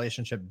inverse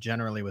relationship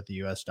generally with the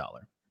US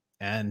dollar.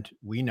 And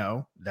we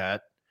know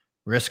that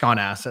risk on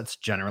assets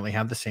generally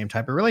have the same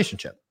type of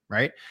relationship,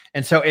 right?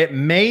 And so it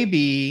may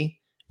be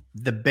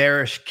the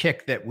bearish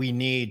kick that we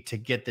need to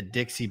get the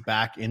Dixie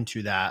back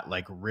into that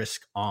like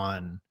risk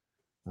on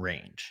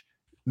range.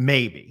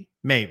 Maybe.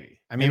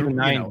 I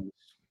mean,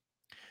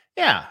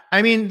 yeah.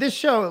 I mean, this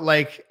show,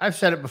 like I've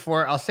said it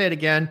before, I'll say it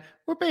again.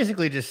 We're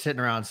basically just sitting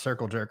around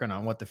circle jerking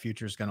on what the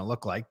future is going to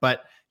look like.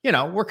 But,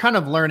 we're kind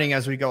of learning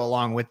as we go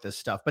along with this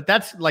stuff. But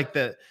that's like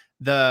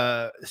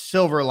the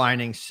silver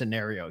lining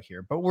scenario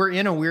here. But we're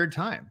in a weird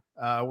time.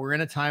 We're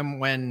in a time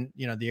when,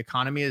 the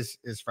economy is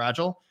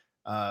fragile.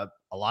 A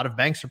lot of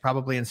banks are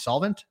probably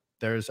insolvent.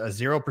 There's a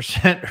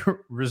 0%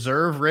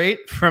 reserve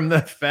rate from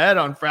the Fed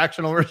on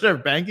fractional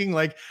reserve banking.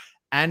 Like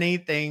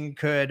anything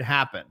could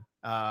happen.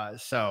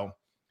 So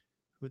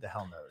who the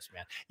hell knows,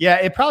 man? Yeah,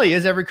 it probably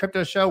is every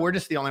crypto show. We're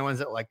just the only ones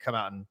that like come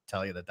out and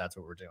tell you that that's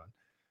what we're doing.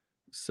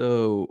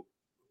 So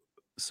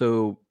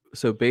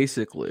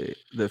basically,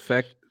 the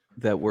effect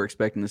that we're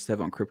expecting this to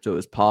have on crypto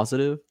is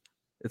positive.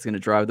 It's going to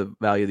drive the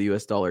value of the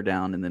US dollar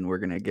down, and then we're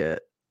going to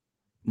get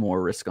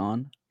more risk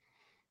on.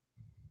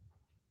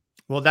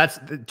 Well, that's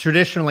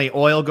traditionally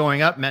oil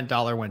going up meant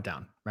dollar went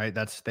down, right?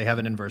 They have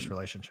an inverse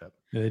relationship.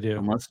 Yeah, they do.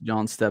 Unless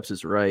John Steps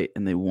is right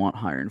and they want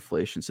higher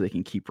inflation so they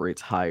can keep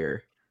rates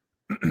higher.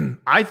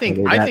 I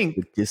think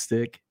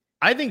statistic.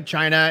 I think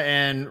China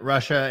and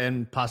Russia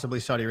and possibly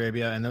Saudi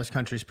Arabia and those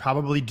countries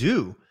probably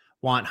do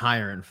want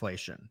higher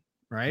inflation,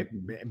 right?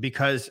 Mm-hmm.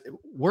 Because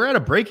we're at a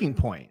breaking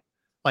point.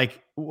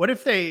 Like, what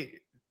if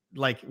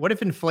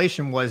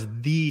inflation was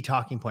the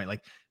talking point?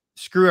 Like,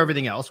 screw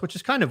everything else, which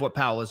is kind of what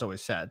Powell has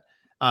always said.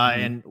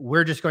 And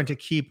we're just going to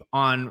keep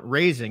on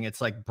raising.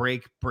 It's like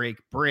break. Well,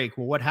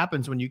 what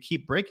happens when you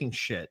keep breaking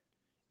shit?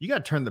 You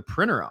got to turn the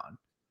printer on.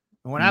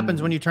 And what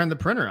happens when you turn the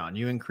printer on?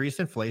 You increase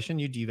inflation,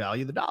 you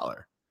devalue the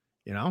dollar,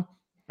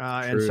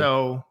 and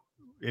so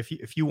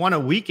if you want to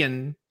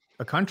weaken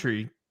a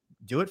country,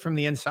 do it from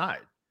the inside.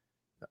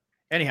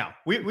 Anyhow,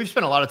 we've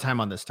spent a lot of time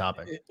on this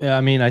topic. Yeah,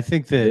 I mean, I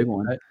think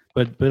that,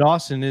 but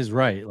Austin is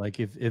right. Like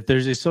if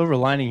there's a silver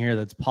lining here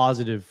that's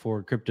positive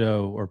for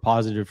crypto or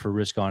positive for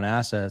risk on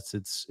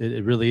assets,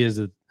 it really is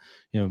that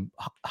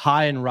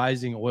high and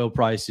rising oil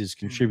prices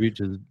contribute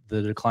to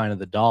the decline of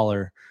the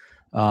dollar.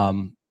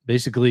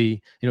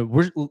 Basically,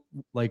 we're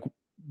like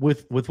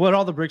with what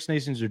all the BRICS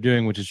nations are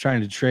doing, which is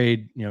trying to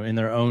trade, in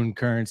their own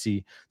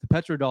currency. The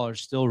petrodollar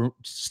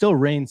still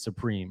reigns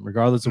supreme,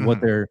 regardless of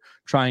what they're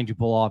trying to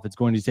pull off. It's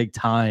going to take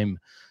time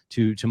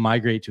to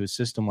migrate to a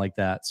system like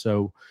that.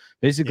 So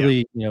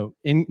basically,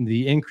 in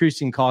the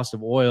increasing cost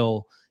of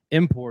oil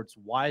imports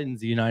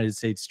widens the United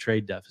States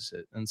trade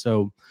deficit, and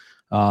so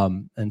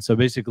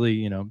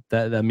basically,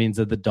 that means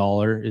that the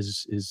dollar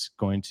is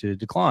going to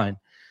decline.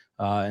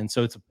 And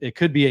so it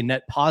could be a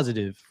net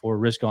positive for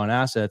risk on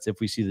assets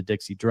if we see the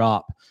Dixie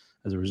drop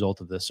as a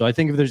result of this. So I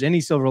think if there's any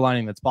silver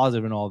lining that's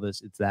positive in all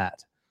this, it's that.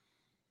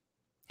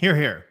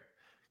 Here.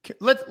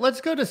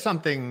 Let's go to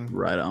something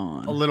right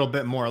on a little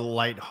bit more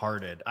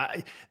lighthearted.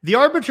 The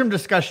Arbitrum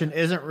discussion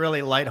isn't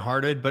really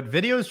lighthearted, but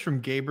videos from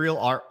Gabriel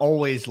are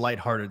always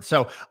lighthearted.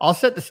 So I'll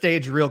set the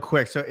stage real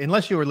quick. So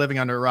unless you were living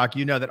under a rock,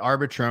 you know that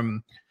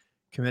Arbitrum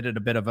committed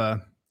a bit of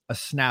a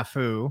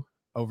snafu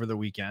over the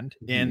weekend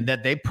in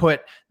that they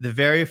put the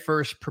very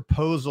first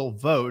proposal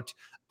vote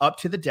up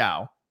to the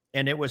DAO,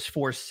 and it was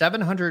for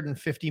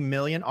 750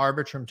 million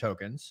Arbitrum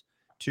tokens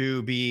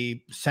to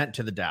be sent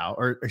to the DAO,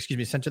 or excuse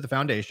me, sent to the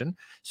foundation,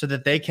 so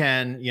that they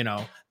can,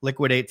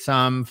 liquidate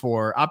some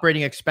for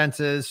operating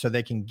expenses, so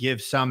they can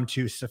give some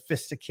to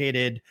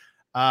sophisticated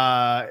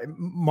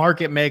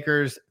market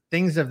makers,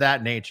 things of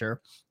that nature.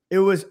 It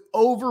was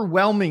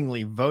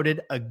overwhelmingly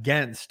voted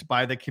against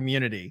by the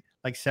community,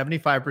 like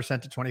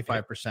 75% to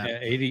 25%. Yeah,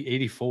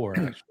 84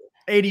 actually.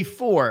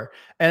 84.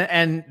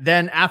 And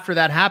then after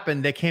that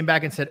happened, they came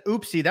back and said,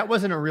 oopsie, that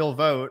wasn't a real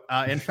vote.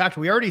 In fact,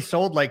 we already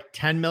sold like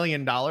 $10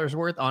 million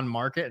worth on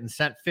market and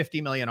sent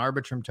 50 million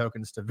Arbitrum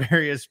tokens to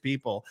various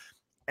people.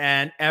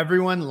 And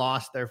everyone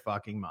lost their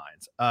fucking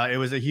minds. It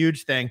was a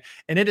huge thing.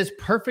 And it is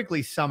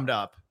perfectly summed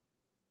up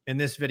in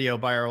this video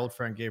by our old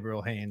friend,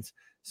 Gabriel Haynes.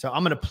 So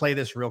I'm going to play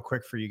this real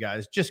quick for you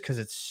guys, just because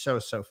it's so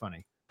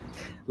funny.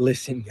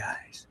 Listen,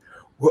 guys,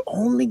 we're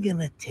only going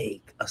to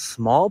take a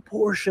small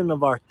portion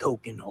of our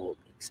token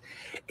holdings.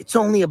 It's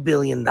only $1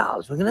 billion.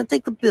 We're going to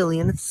take the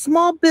billion, it's a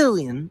small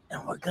billion,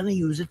 and we're going to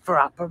use it for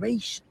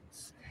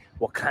operations.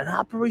 What kind of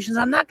operations?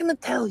 I'm not going to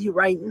tell you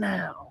right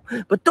now,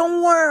 but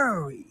don't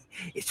worry.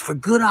 It's for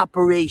good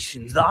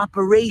operations, the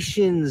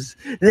operations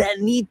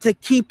that need to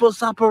keep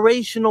us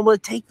operational. We'll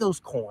take those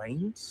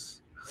coins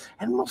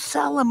and we'll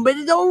sell them, but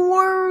don't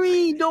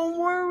worry.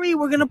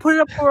 We're going to put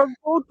it up for a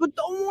vote, but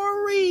don't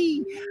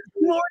worry.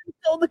 We already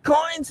sell the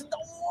coins, don't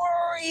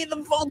worry.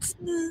 The votes,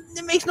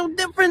 it makes no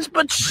difference,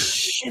 but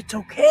shh, it's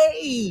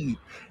okay.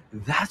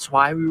 That's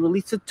why we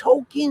released a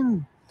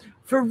token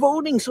for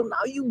voting, so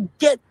now you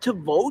get to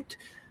vote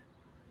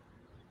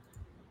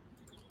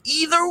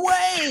either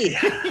way.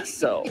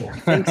 So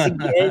thanks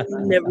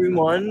again,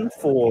 everyone,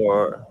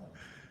 for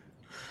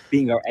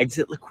being our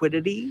exit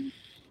liquidity.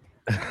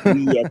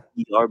 We at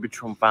the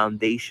Arbitrum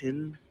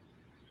Foundation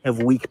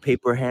have weak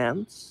paper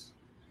hands,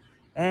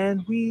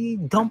 and we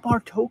dump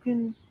our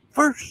token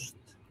first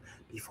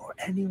before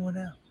anyone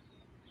else.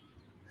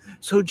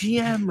 So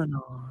GM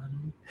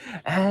on,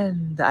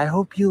 and I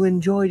hope you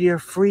enjoyed your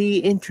free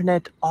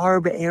internet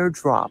ARB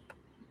airdrop.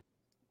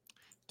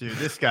 Dude,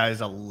 this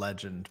guy's a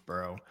legend,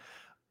 bro.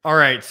 All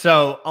right,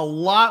 so a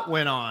lot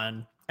went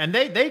on, and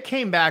they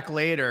came back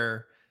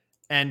later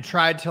and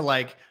tried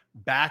to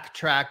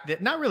backtrack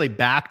that, not really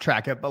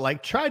backtrack it,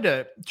 but tried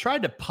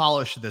to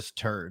polish this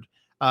turd.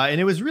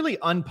 And it was really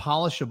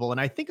unpolishable.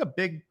 And I think a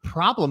big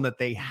problem that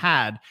they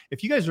had,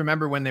 if you guys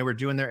remember when they were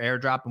doing their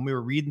airdrop and we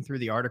were reading through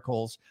the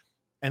articles,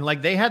 and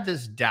they had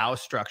this DAO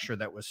structure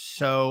that was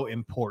so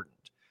important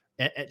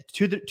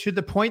to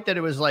the point that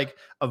it was like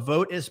a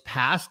vote is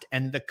passed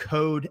and the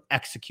code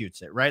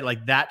executes it, right?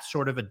 Like that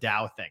sort of a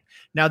DAO thing.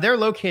 Now they're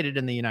located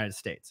in the United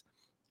States.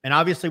 And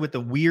obviously with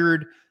the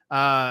weird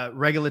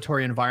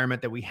regulatory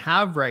environment that we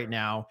have right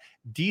now,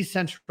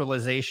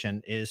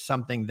 decentralization is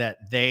something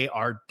that they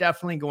are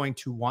definitely going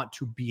to want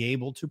to be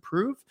able to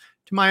prove,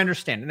 to my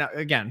understanding. Now,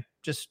 again,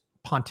 just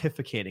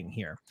pontificating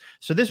here.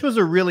 So this was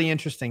a really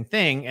interesting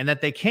thing, and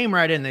that they came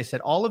right in. They said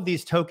all of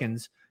these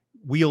tokens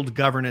wield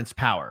governance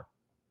power.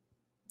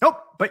 Nope,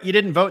 but you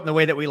didn't vote in the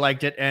way that we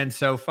liked it, and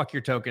so fuck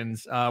your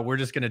tokens. We're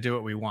just going to do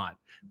what we want,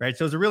 right?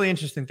 So it's a really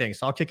interesting thing.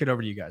 So I'll kick it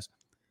over to you guys.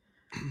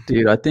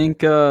 Dude, I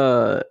think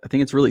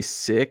it's really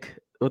sick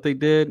what they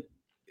did.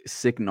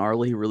 Sick,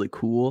 gnarly, really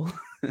cool.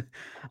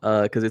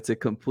 Because it's a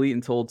complete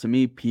and total, to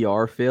me,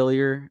 PR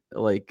failure.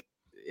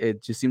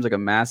 It just seems like a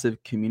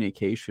massive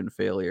communication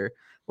failure.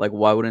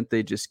 Why wouldn't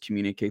they just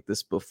communicate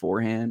this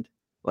beforehand?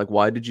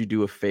 Why did you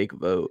do a fake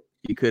vote?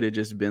 You could have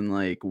just been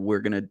we're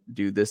gonna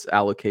do this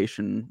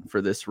allocation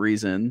for this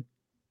reason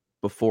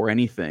before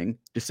anything.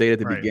 Just say it at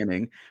the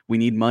beginning. We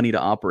need money to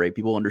operate.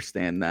 People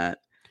understand that.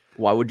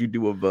 Why would you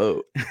do a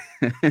vote?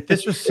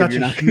 This was such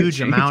a huge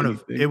amount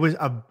of it. Was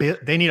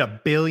they need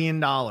 $1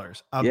 billion. A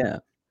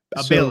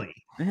billion.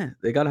 Yeah,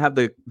 they gotta have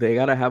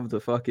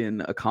the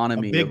fucking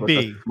economy of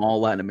a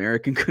small Latin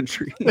American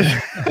country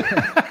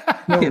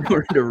in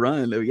order to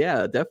run.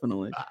 Yeah,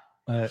 definitely.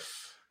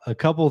 a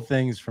couple of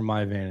things from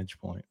my vantage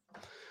point.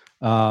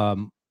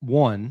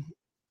 One,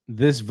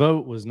 this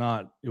vote was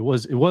not. It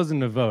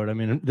wasn't a vote. I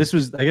mean, this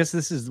was. I guess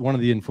this is one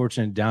of the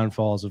unfortunate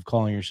downfalls of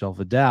calling yourself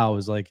a DAO.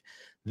 Is like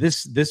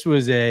this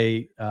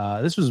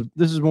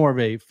was more of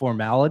a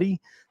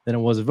formality than it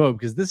was a vote,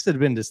 because this had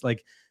been just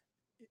like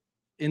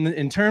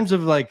in terms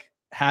of like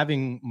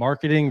having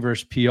marketing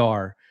versus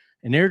PR.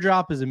 An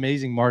airdrop is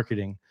amazing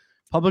marketing.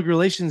 Public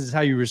relations is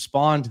how you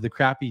respond to the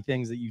crappy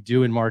things that you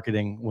do in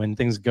marketing when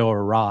things go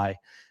awry.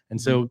 And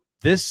so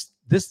this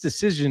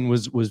decision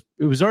was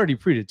already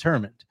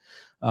predetermined.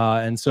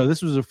 And so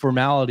this was a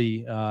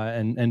formality.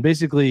 And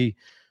basically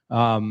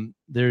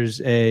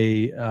there's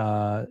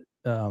a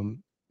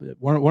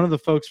one of the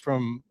folks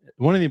from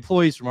one of the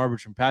employees from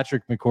Arbitrum,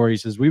 Patrick McCory,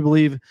 says, we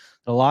believe that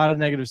a lot of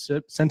negative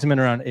sentiment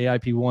around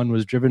AIP-1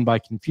 was driven by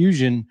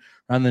confusion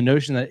around the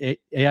notion that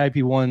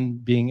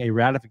AIP-1 being a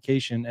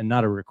ratification and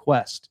not a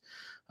request.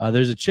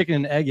 There's a chicken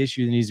and egg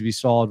issue that needs to be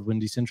solved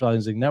when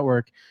decentralizing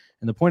network.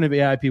 And the point of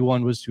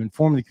AIP-1 was to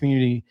inform the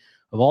community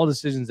of all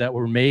decisions that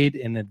were made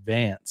in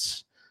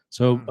advance.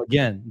 So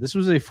again, this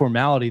was a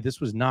formality.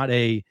 This was not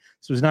a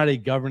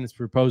governance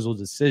proposal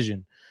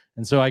decision.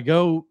 And so I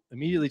go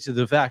immediately to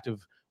the fact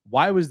of,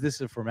 why was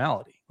this a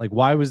formality? Like,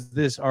 why was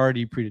this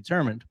already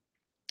predetermined?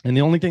 And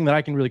the only thing that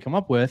I can really come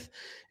up with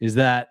is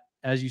that,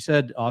 as you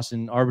said,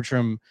 Austin,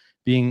 Arbitrum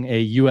being a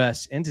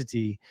U.S.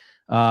 entity,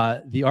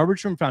 the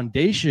Arbitrum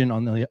Foundation,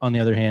 on the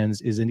other hand,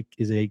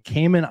 is a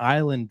Cayman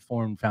Island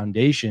formed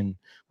foundation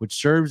which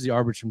serves the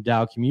Arbitrum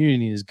DAO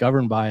community and is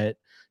governed by it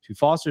to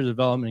foster the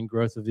development and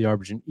growth of the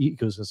Arbitrum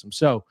ecosystem.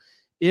 So,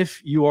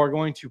 if you are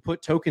going to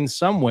put tokens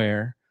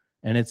somewhere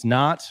and it's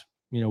not,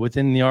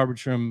 within the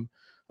Arbitrum,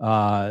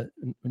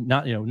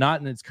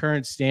 not in its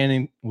current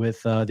standing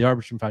with the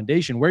Arbitrum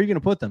Foundation, where are you going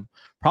to put them?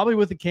 Probably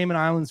with the Cayman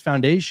Islands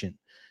Foundation.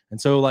 And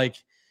so, like,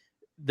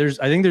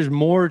 I think there's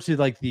more to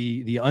like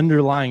the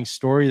underlying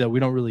story that we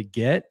don't really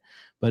get.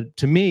 But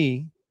to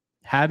me,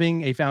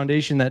 having a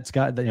foundation that's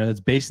got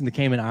that's based in the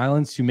Cayman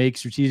Islands to make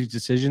strategic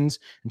decisions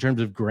in terms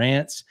of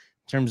grants,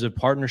 in terms of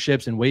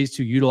partnerships and ways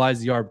to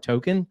utilize the ARB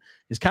token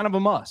is kind of a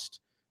must,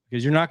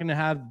 because you're not going to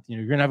have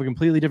you're going to have a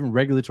completely different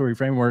regulatory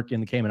framework in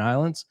the Cayman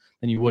Islands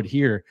than you would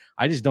here.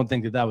 I just don't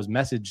think that was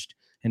messaged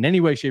in any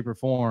way, shape, or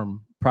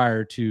form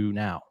prior to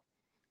now.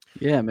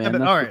 Yeah, man.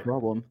 That's all the right.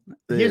 problem.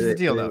 Here's the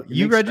deal, though.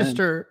 You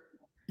register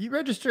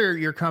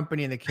your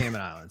company in the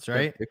Cayman Islands,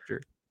 right?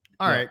 Picture.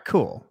 All right,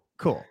 cool.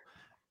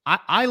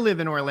 I live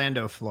in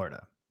Orlando,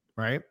 Florida,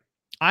 right?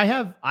 I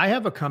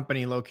have a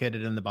company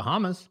located in the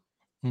Bahamas,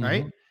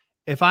 right?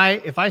 If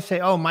I say,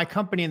 oh, my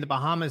company in the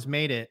Bahamas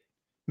made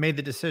the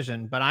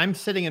decision, but I'm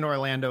sitting in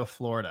Orlando,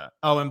 Florida.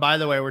 Oh, and by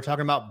the way, we're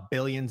talking about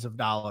billions of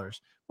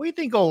dollars. What do you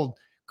think old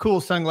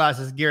cool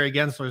sunglasses Gary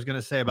Gensler is going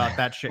to say about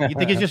that shit? You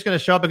think he's just going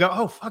to show up and go,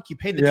 oh, fuck, you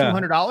paid the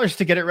 $200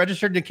 to get it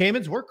registered to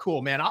Caymans? We're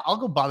cool, man. I'll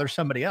go bother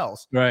somebody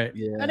else. Right.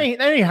 Yeah. That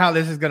ain't how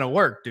this is going to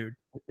work, dude.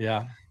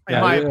 Yeah. In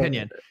my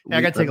opinion.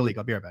 I got to take a leak.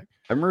 I'll be right back.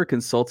 I remember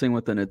consulting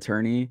with an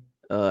attorney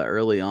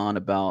early on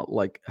about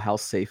like how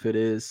safe it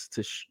is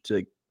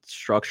to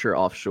structure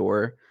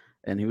offshore.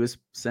 And he was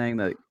saying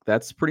that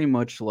that's pretty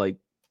much like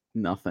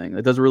nothing.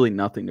 It does really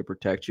nothing to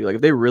protect you. Like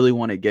if they really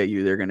want to get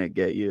you, they're going to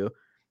get you.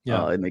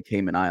 In the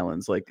Cayman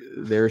Islands, like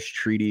there's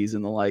treaties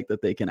and the like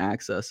that they can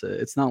access it.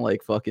 It's not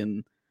like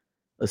fucking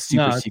a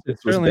super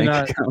secret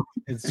bank account.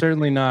 It's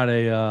certainly not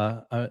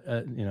a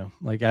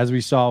like as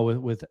we saw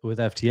with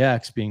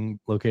FTX being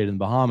located in the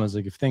Bahamas.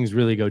 Like if things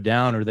really go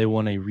down, or they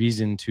want a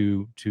reason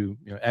to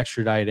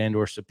extradite and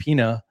or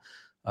subpoena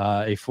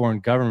a foreign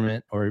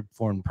government or a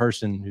foreign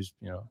person who's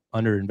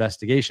under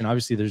investigation,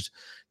 obviously there's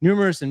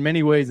numerous and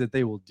many ways that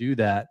they will do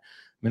that.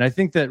 I mean, I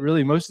think that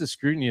really most of the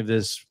scrutiny of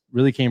this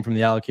really came from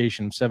the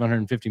allocation of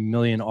 750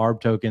 million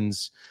ARB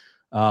tokens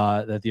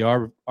that the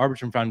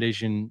Arbitrum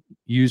Foundation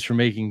used for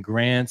making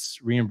grants,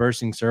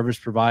 reimbursing service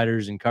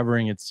providers, and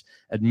covering its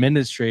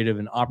administrative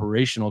and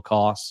operational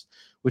costs,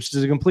 which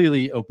is a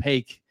completely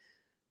opaque,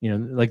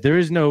 like there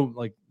is no,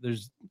 like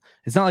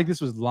it's not like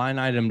this was line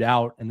itemed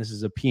out and this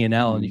is a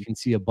P&L and you can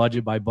see a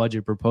budget by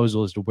budget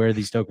proposal as to where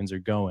these tokens are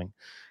going.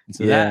 And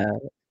so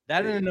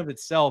that in and of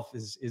itself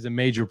is a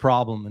major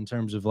problem in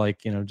terms of like,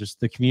 just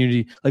the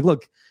community. Like,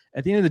 look,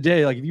 at the end of the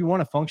day, like if you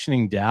want a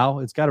functioning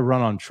DAO, it's got to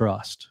run on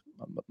trust,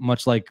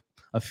 much like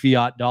a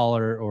fiat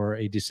dollar or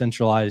a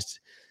decentralized,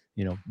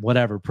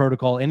 whatever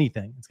protocol,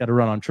 anything. It's got to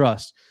run on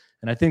trust.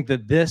 And I think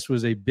that this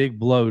was a big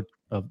blow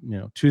of,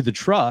 to the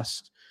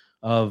trust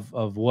of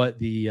what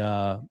the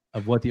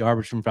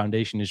Arbitrum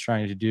Foundation is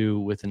trying to do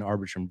with an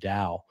Arbitrum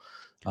DAO.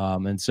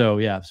 And so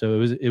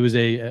it was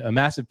a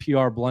massive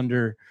PR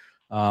blunder.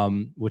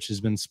 Which has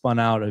been spun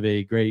out of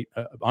a great,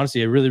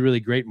 honestly, a really, really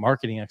great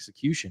marketing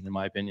execution, in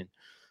my opinion.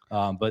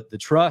 But the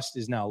trust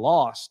is now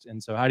lost.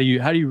 And so how do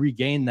you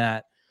regain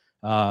that?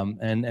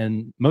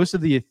 And most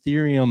of the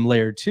Ethereum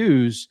layer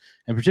 2s,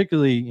 and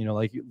particularly,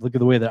 like look at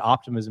the way that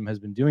Optimism has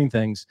been doing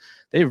things.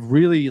 They've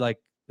really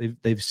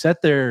they've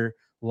set their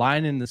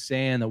line in the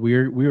sand that we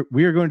are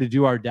going to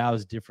do our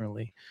DAOs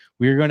differently.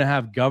 We are going to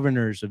have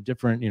governors of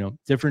different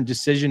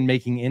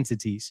decision-making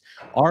entities.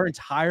 Our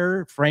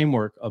entire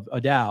framework of a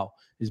DAO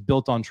is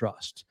built on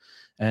trust,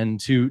 and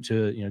to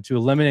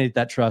eliminate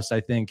that trust,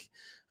 I think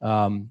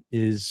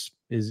is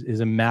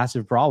a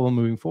massive problem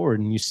moving forward,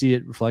 and you see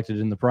it reflected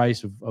in the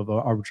price of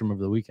Arbitrum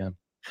over the weekend.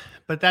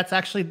 But that's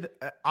actually the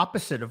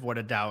opposite of what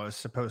a DAO is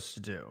supposed to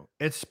do.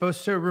 It's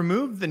supposed to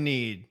remove the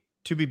need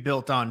to be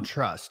built on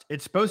trust.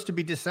 It's supposed to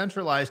be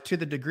decentralized to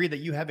the degree that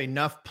you have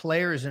enough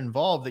players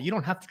involved that you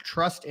don't have to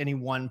trust any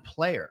one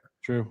player.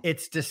 True.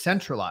 It's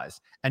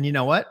decentralized. And you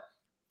know what?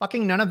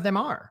 Fucking none of them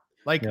are.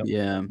 Like,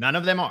 none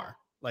of them are.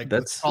 Like,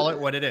 let's call it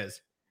what it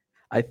is.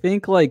 I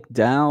think like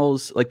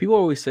DAOs, like people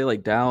always say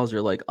like DAOs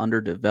are like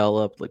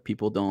underdeveloped. Like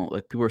people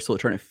are still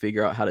trying to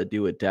figure out how to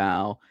do a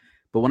DAO.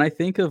 But when I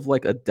think of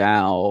like a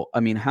DAO,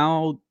 I mean,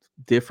 how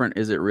different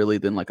is it really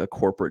than like a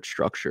corporate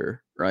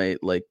structure, right?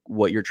 Like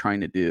what you're trying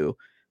to do,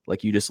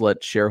 like you just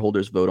let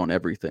shareholders vote on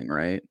everything,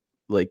 right?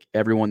 Like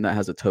everyone that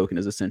has a token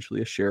is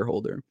essentially a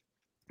shareholder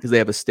because they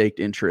have a staked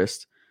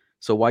interest.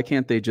 So why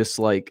can't they just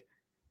like,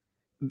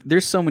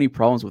 there's so many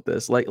problems with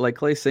this. Like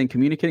Clay's saying,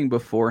 communicating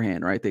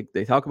beforehand, right?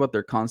 They talk about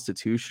their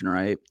constitution,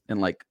 right? And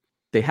like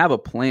they have a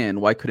plan.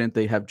 Why couldn't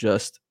they have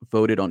just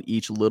voted on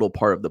each little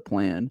part of the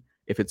plan?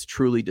 If it's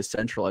truly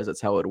decentralized,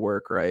 that's how it would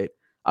work, right?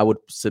 I would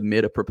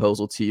submit a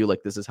proposal to you,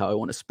 like, this is how I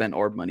want to spend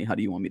ARB money. How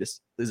do you want me to,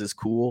 is this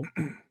cool?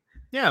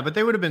 Yeah, but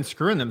they would have been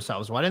screwing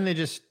themselves. Why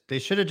didn't they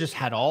should have just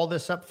had all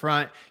this up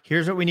front.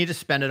 Here's what we need to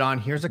spend it on.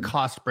 Here's a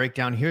cost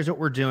breakdown. Here's what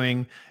we're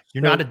doing.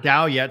 You're not a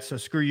DAO yet, so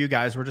screw you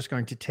guys. We're just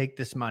going to take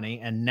this money,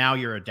 and now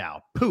you're a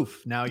DAO.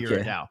 Poof, now you're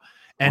a DAO.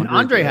 And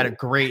Andre had a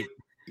great,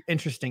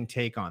 interesting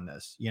take on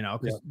this,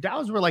 because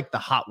DAOs were like the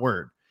hot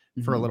word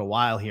for a little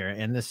while here.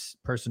 And this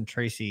person,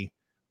 Tracy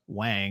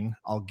Wang,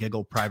 I'll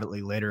giggle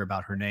privately later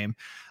about her name,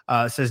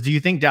 says, do you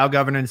think DAO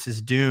governance is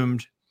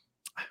doomed?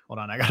 Hold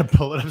on, I got to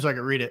pull it up so I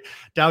can read it.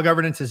 DAO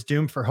governance is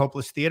doomed for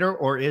hopeless theater,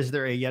 or is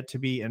there a yet to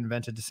be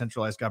invented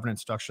decentralized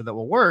governance structure that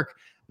will work?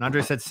 And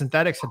Andre said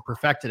Synthetics had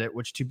perfected it,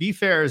 which to be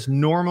fair is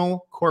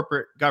normal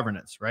corporate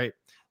governance, right?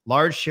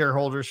 Large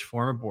shareholders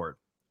form a board,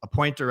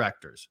 appoint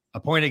directors,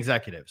 appoint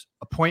executives,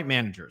 appoint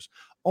managers.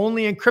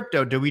 Only in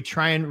crypto do we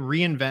try and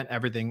reinvent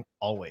everything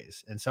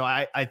always. And so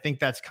I think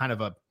that's kind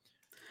of a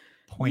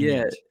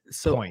poignant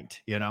point,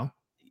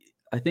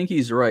 I think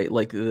he's right.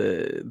 Like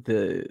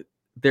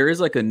there is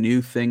like a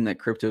new thing that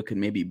crypto can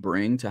maybe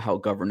bring to how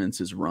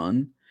governance is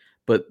run,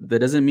 but that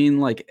doesn't mean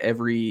like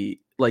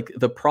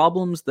the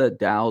problems that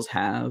DAOs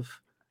have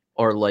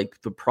are like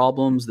the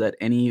problems that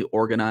any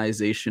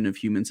organization of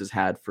humans has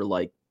had for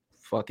like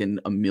fucking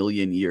a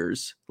million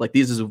years. Like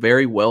these is a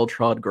very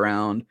well-trod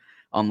ground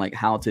on like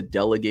how to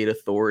delegate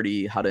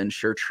authority, how to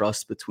ensure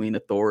trust between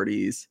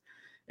authorities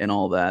and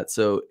all that.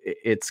 So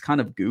it's kind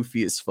of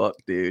goofy as fuck,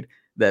 dude,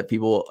 that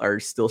people are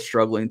still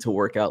struggling to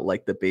work out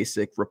like the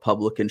basic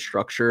Republican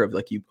structure of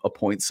like you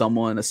appoint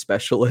someone, a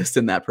specialist,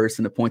 and that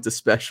person appoints a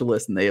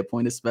specialist and they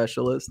appoint a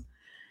specialist.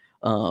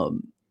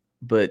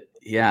 But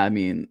yeah, I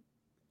mean,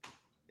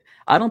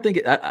 I don't think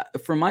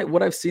from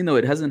what I've seen though,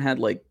 it hasn't had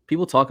like,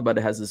 people talk about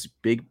it has this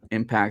big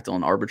impact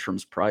on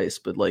Arbitrum's price,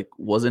 but like,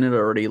 wasn't it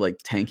already like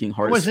tanking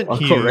hard as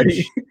fuck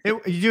already?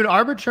 Dude,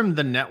 Arbitrum,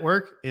 the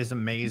network is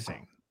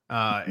amazing.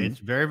 It's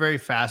very, very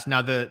fast.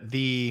 Now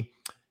the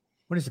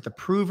what is it? The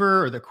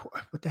prover, or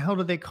what the hell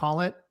do they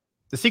call it?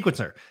 The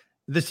sequencer.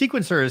 The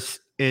sequencer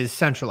is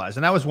centralized,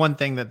 and that was one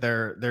thing that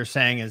they're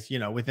saying is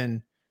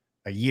within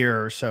a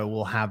year or so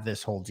we'll have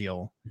this whole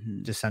deal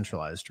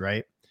decentralized,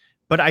 right?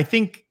 But I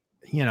think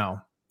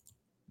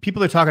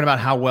people are talking about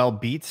how well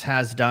Beats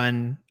has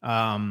done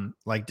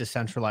like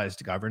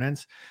decentralized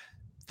governance.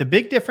 The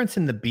big difference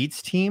in the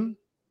Beats team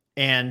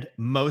and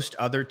most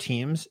other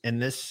teams in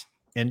this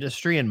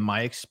industry, in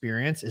my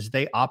experience, is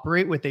they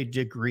operate with a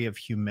degree of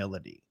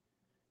humility.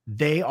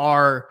 They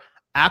are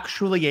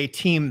actually a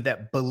team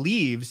that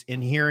believes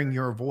in hearing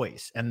your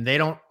voice, and they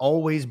don't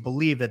always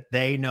believe that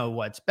they know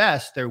what's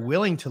best. They're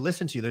willing to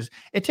listen to you.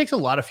 It takes a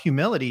lot of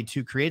humility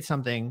to create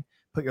something,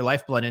 put your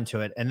lifeblood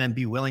into it, and then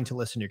be willing to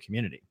listen to your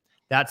community.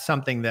 That's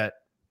something that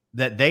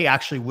they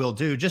actually will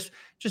do just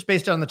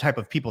based on the type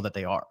of people that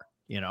they are,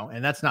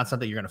 and that's not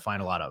something you're going to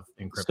find a lot of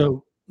in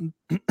crypto.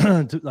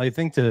 So I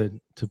think to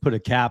put a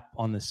cap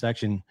on this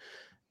section,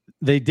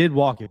 they did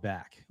walk it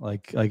back.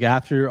 Like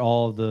after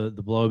all the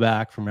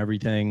blowback from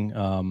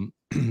everything,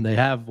 they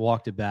have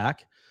walked it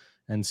back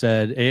and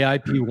said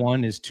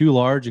AIP-1 is too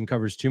large and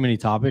covers too many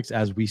topics.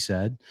 As we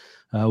said,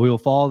 we will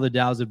follow the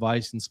DAO's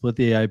advice and split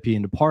the AIP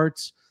into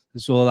parts.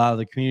 This will allow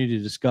the community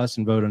to discuss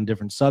and vote on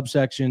different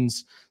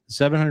subsections. The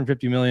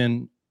 750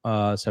 million,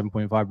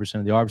 7.5%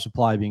 of the ARB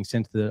supply being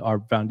sent to the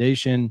ARB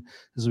Foundation.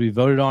 This will be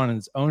voted on in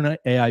its own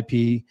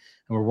AIP,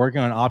 and we're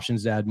working on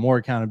options to add more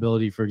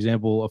accountability. For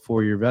example, a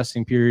 4-year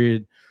vesting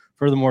period.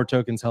 Furthermore,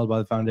 tokens held by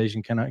the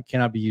foundation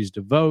cannot be used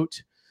to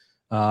vote.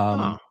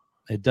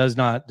 It does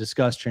not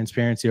discuss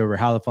transparency over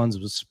how the funds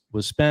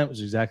was spent, which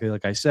is exactly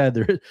like I said.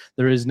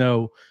 There is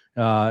no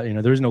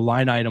There was no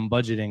line item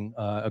budgeting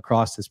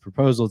across this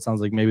proposal. It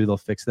sounds like maybe they'll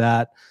fix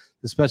that.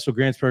 The special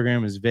grants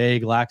program is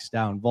vague, lacks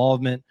DAO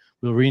involvement.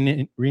 We'll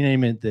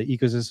rename it the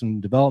Ecosystem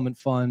Development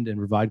Fund and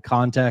provide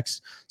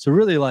context. So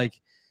really,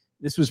 like,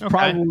 this was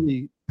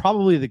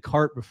probably the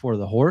cart before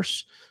the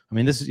horse. I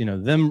mean, this is,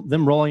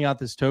 them rolling out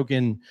this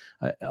token.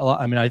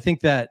 I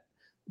think that,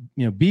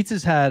 Beats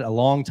has had a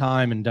long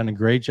time and done a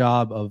great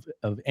job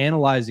of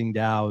analyzing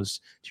DAOs,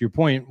 to your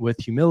point, with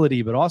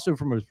humility, but also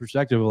from a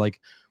perspective of like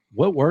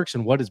what works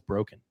and what is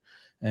broken.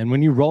 And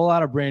when you roll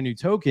out a brand new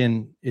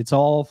token, it's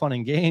all fun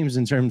and games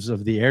in terms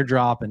of the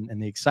airdrop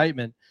and the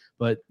excitement.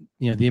 But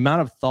the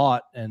amount of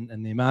thought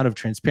and the amount of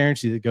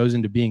transparency that goes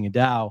into being a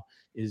DAO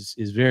is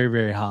very,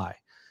 very high.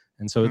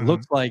 And so it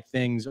looks like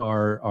things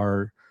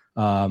are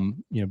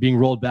being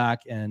rolled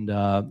back and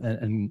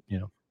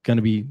going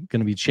to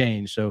be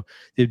changed. So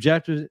the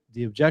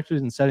objective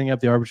in setting up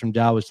the Arbitrum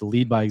DAO was to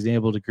lead by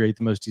example to create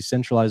the most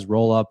decentralized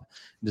rollup.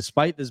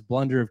 Despite this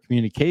blunder of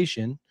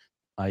communication,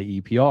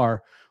 i.e. PR,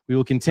 we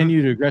will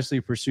continue to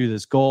aggressively pursue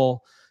this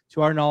goal.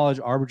 To our knowledge,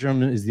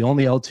 Arbitrum is the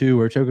only L2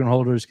 where token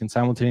holders can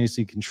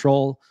simultaneously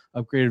control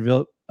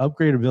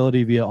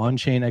upgradability via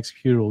on-chain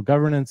executable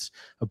governance,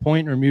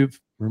 appoint and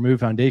remove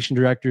foundation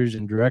directors,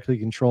 and directly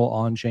control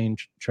on-chain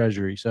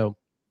treasury. So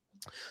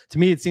to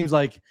me, it seems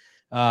like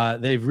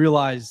they've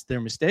realized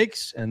their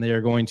mistakes and they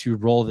are going to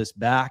roll this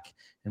back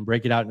and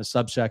break it out into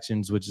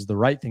subsections, which is the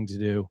right thing to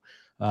do.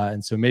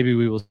 And so maybe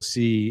we will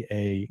see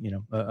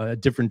a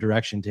different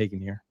direction taken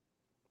here.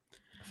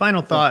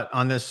 Final thought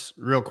on this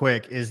real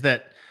quick is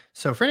that,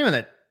 so for anyone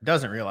that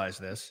doesn't realize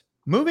this,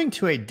 moving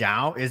to a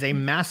DAO is a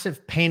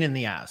massive pain in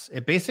the ass.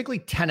 It basically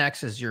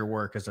 10x's your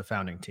work as a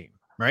founding team,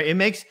 right? It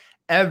makes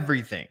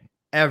everything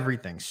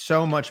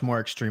so much more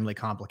extremely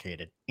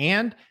complicated.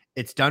 And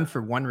it's done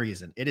for one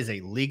reason. It is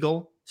a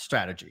legal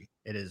strategy.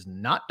 It is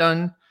not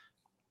done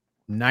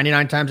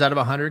 99 times out of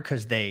 100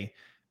 because they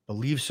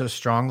believe so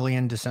strongly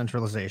in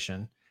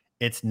decentralization.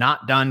 It's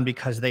not done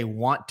because they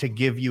want to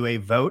give you a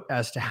vote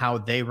as to how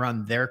they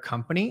run their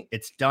company.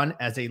 It's done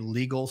as a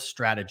legal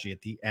strategy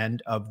at the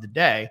end of the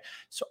day.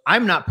 So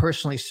I'm not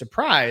personally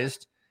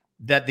surprised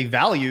that the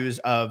values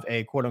of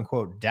a quote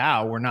unquote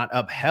DAO were not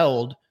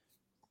upheld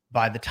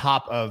by the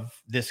top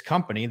of this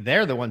company.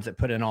 They're the ones that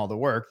put in all the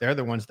work. They're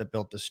the ones that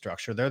built the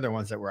structure. They're the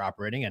ones that were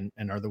operating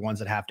and are the ones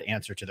that have to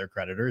answer to their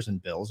creditors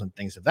and bills and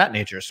things of that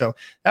nature. So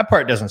that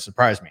part doesn't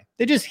surprise me.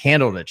 They just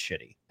handled it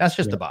shitty. That's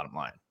just the bottom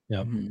line.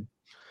 Yeah. Mm-hmm.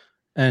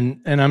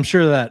 And I'm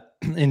sure that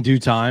in due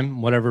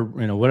time,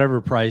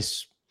 whatever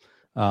price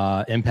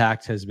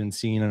impact has been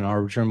seen in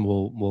Arbitrum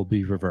will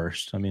be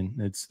reversed. I mean,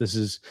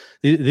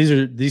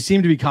 these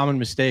seem to be common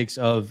mistakes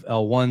of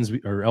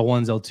L1s or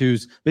L1s,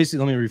 L2s.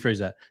 Basically, let me rephrase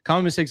that.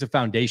 Common mistakes of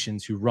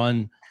foundations who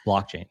run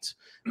blockchains,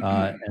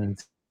 and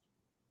it's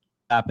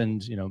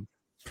happened,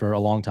 for a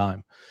long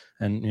time.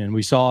 And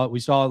we saw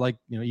like,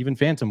 even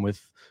Phantom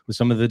with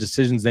some of the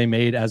decisions they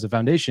made as a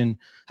foundation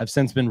have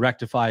since been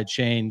rectified,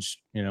 changed,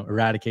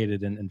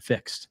 eradicated and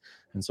fixed.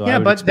 And so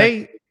but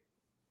they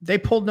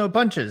pulled no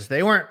bunches.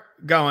 They weren't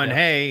going,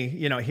 hey,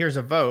 here's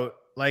a vote.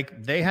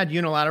 Like, they had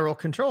unilateral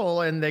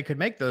control and they could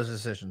make those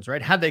decisions,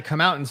 right? Had they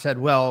come out and said,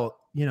 well,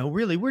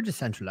 really, we're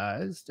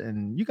decentralized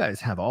and you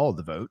guys have all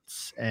the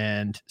votes.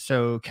 And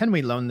so can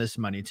we loan this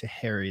money to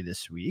Harry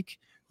this week?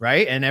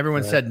 Right. And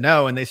everyone said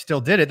no, and they still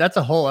did it. That's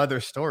a whole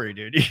other story,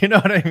 dude. You know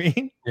what I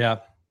mean? Yeah.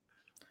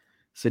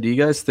 So do you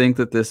guys think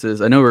that this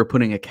is, I know we're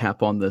putting a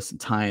cap on this and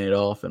tying it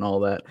off and all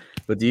that,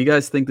 but do you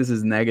guys think this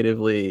is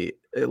negatively,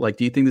 like,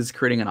 do you think this is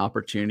creating an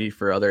opportunity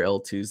for other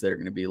L2s that are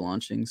going to be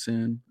launching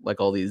soon?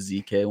 Like all these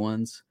ZK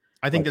ones?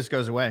 I think this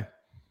goes away.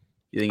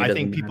 I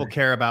think people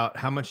care about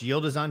how much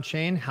yield is on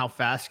chain, how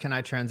fast can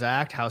I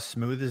transact, how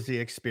smooth is the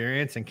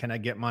experience, and can I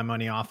get my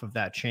money off of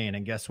that chain?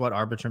 And guess what?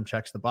 Arbitrum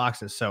checks the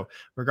boxes. So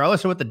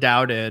regardless of what the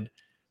DAO did,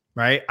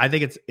 right, I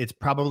think it's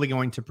probably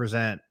going to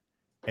present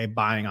a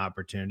buying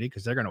opportunity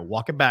because they're going to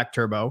walk it back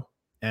turbo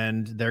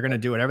and they're going to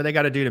do whatever they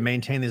got to do to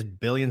maintain this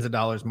billions of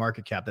dollars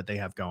market cap that they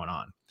have going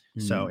on.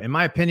 Mm-hmm. So in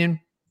my opinion,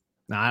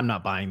 I'm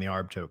not buying the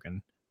ARB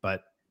token,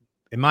 but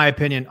in my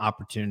opinion,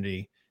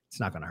 opportunity,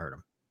 it's not going to hurt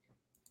them.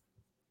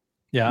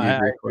 Yeah,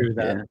 I agree with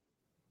that. Yeah.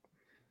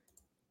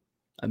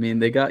 I mean,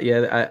 they got,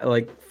 I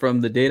like from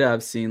the data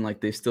I've seen,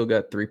 like they've still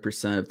got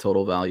 3% of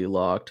total value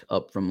locked,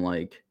 up from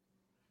like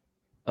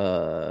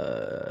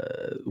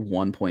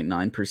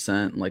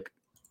 1.9% like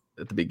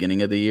at the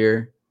beginning of the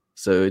year.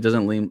 So it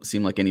doesn't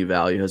seem like any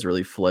value has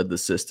really fled the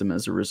system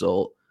as a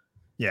result.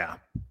 Yeah,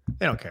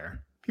 they don't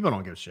care. People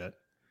don't give a shit.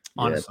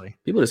 Honestly,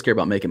 people just care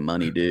about making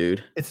money,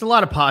 dude. It's a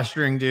lot of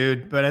posturing,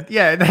 dude. But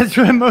that's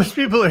what most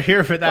people are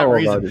here for, that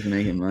reason. About just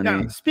making money.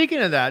 Now, speaking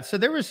of that, so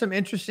there were some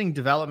interesting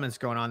developments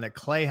going on that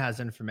Clay has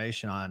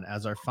information on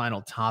as our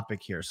final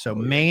topic here. So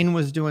Maine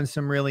was doing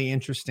some really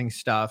interesting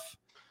stuff.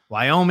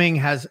 Wyoming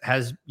has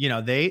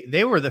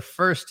they were the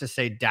first to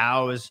say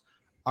DAOs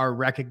are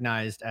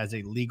recognized as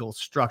a legal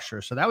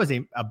structure. So that was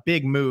a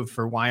big move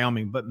for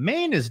Wyoming. But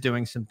Maine is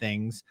doing some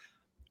things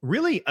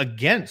really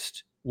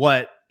against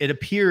what it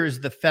appears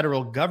the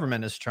federal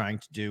government is trying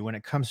to do when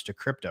it comes to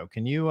crypto.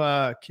 Can you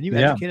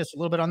educate us a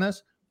little bit on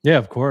this? Yeah,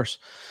 of course.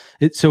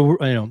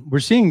 We're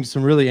seeing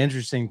some really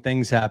interesting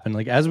things happen.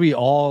 Like as we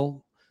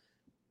all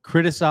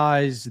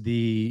criticize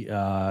the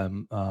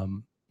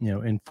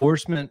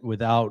enforcement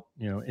without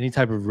any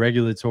type of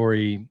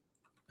regulatory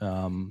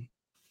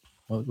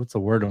what's the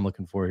word I'm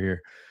looking for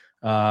here?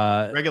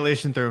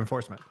 Regulation through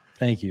enforcement.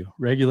 Thank you.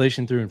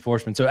 Regulation through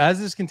enforcement. So as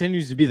this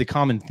continues to be the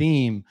common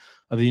theme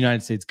of the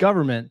United States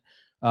government,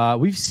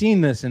 we've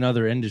seen this in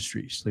other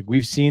industries. Like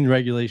we've seen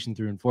regulation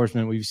through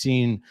enforcement. We've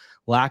seen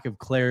lack of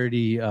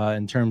clarity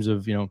in terms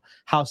of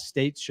how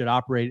states should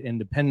operate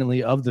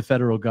independently of the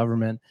federal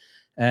government,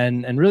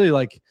 and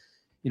really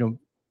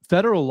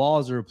federal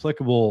laws are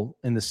applicable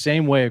in the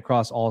same way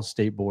across all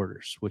state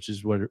borders, which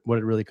is what it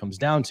really comes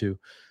down to.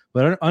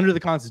 But under the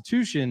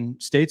Constitution,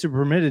 states are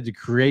permitted to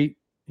create,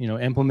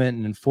 implement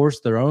and enforce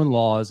their own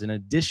laws in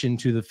addition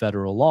to the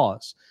federal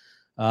laws.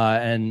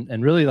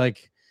 And really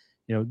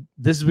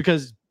this is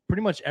because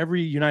pretty much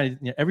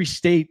every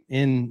state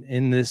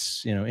in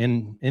this,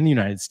 in the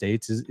United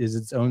States is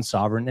its own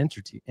sovereign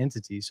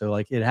entity. So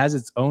it has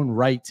its own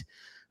right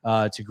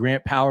to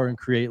grant power and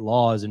create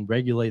laws and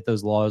regulate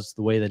those laws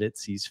the way that it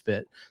sees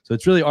fit. So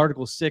it's really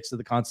Article 6 of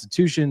the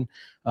Constitution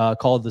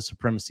called the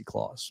Supremacy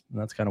Clause. And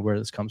that's kind of where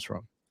this comes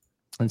from.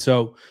 And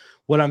so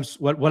what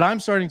I'm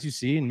starting to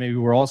see, and maybe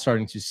we're all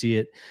starting to see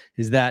it,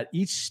 is that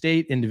each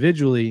state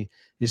individually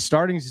is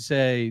starting to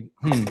say,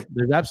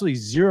 there's absolutely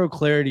zero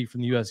clarity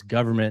from the U.S.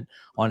 government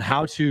on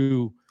how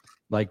to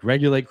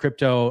regulate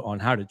crypto, on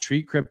how to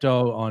treat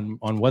crypto,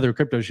 on whether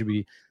crypto should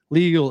be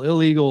legal,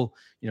 illegal.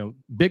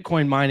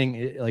 Bitcoin mining,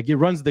 it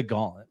runs the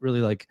gauntlet.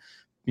 Really,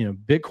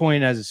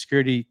 Bitcoin as a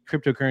security,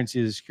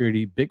 cryptocurrency as a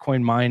security,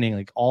 Bitcoin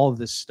mining, all of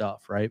this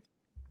stuff, right?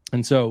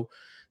 And so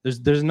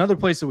there's another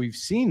place that we've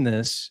seen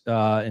this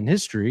in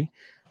history,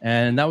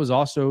 and that was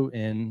also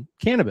in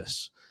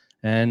cannabis.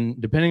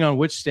 And depending on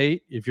which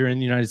state, if you're in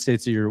the United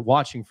States that you're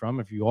watching from,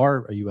 if you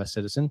are a U.S.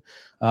 citizen,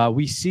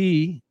 we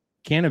see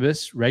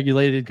cannabis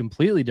regulated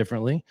completely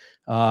differently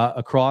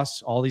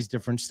across all these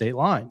different state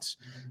lines.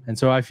 And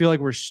so I feel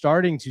like we're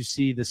starting to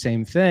see the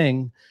same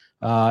thing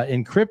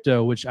in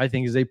crypto, which I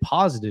think is a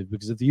positive,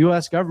 because if the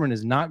U.S. government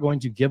is not going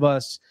to give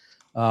us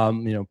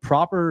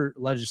proper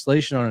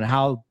legislation on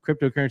how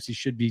cryptocurrency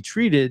should be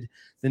treated,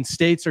 then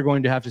states are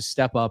going to have to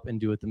step up and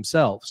do it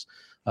themselves.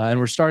 And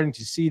we're starting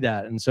to see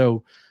that. And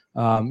so,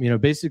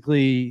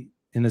 basically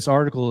in this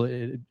article,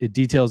 it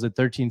details that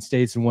 13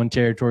 states and 1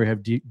 territory have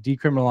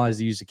decriminalized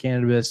the use of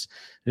cannabis.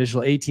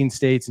 Additional 18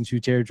 states and 2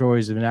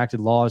 territories have enacted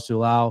laws to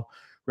allow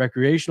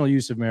recreational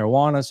use of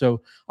marijuana.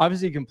 So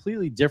obviously a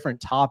completely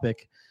different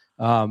topic.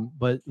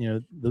 But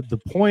the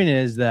point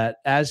is that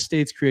as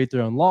states create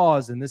their own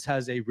laws, and this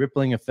has a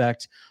rippling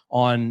effect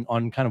on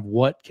kind of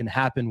what can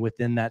happen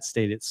within that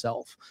state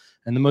itself.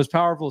 And the most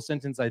powerful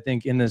sentence I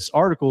think in this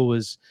article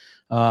was,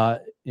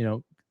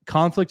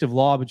 conflict of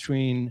law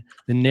between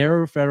the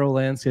narrow federal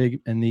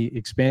landscape and the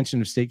expansion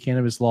of state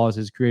cannabis laws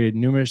has created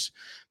numerous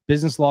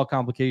business law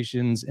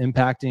complications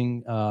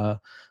impacting,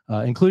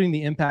 including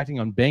the impacting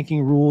on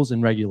banking rules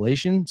and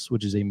regulations,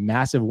 which is a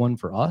massive one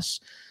for us.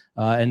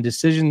 And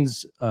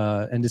decisions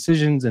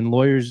and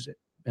lawyers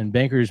and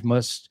bankers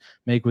must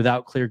make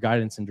without clear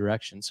guidance and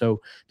direction.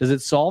 So does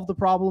it solve the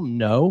problem?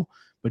 No.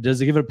 But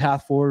does it give it a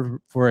path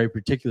forward for a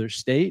particular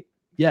state?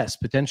 Yes,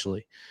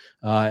 potentially.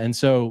 And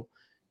so,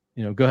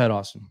 go ahead,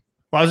 Austin.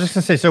 Well, I was just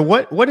going to say, so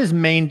what is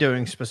Maine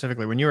doing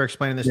specifically? When you were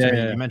explaining this to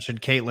me, you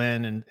mentioned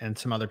Caitlin and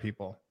some other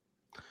people.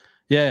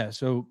 Yeah.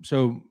 So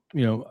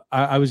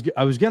I was going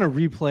to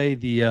replay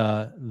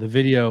the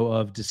video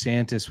of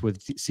DeSantis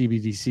with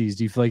CBDCs.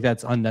 Do you feel like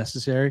that's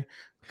unnecessary?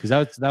 Because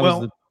that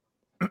was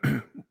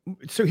the.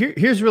 So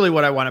here's really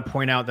what I want to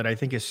point out that I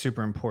think is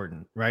super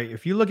important, right?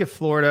 If you look at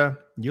Florida,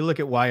 you look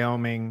at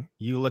Wyoming,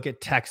 you look at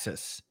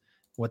Texas,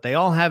 what they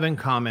all have in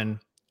common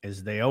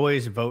is they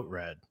always vote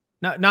red.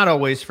 Not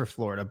always for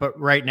Florida, but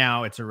right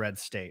now it's a red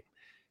state.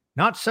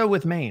 Not so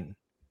with Maine.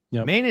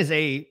 Yep. Maine is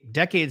a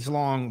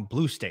decades-long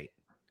blue state,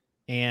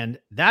 and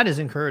that is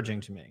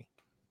encouraging to me.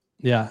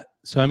 Yeah.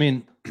 So I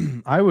mean,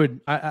 I would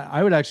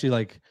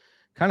actually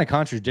kind of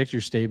contradict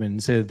your statement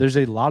and say that there's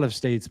a lot of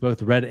states,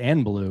 both red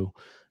and blue,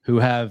 who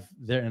have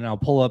their, and I'll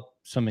pull up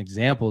some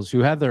examples,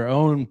 who have their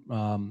own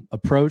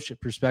approach,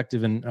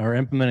 perspective, and are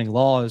implementing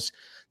laws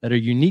that are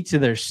unique to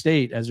their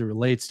state as it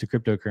relates to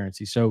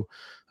cryptocurrency. So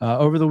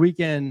over the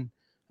weekend,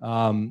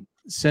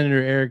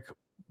 Senator Eric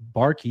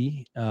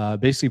Barkey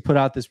basically put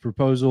out this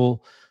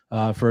proposal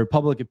for a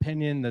public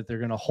opinion that they're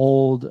going to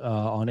hold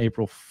on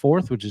April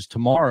 4th, which is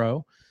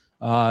tomorrow,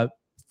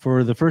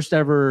 for the first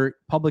ever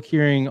public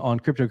hearing on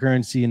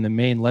cryptocurrency in the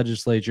Maine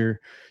legislature.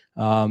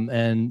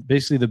 And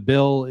basically the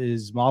bill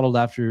is modeled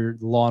after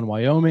the law in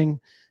Wyoming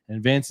and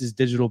advances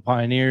digital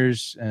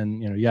pioneers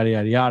and, yada,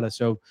 yada, yada.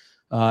 So,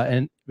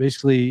 and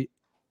basically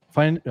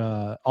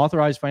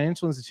authorize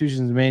financial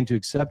institutions in Maine to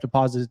accept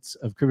deposits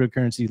of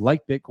cryptocurrency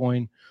like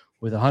Bitcoin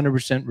with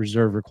 100%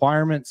 reserve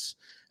requirements.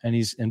 And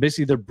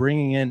basically they're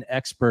bringing in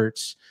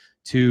experts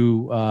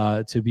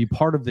to be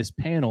part of this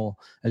panel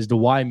as to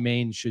why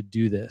Maine should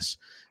do this.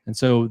 And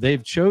so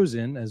they've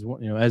chosen, as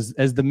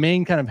the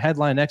main kind of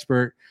headline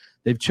expert,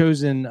 they've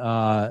chosen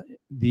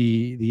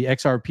the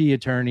XRP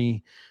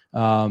attorney,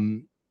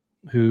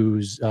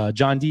 who's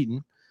John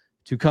Deaton,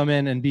 to come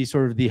in and be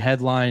sort of the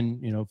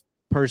headline,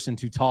 person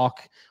to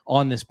talk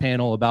on this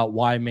panel about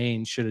why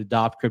Maine should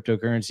adopt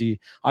cryptocurrency.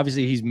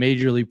 Obviously, he's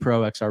majorly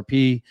pro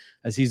XRP,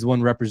 as he's the one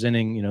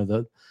representing,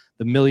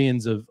 the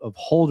millions of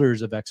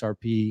holders of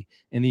XRP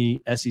in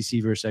the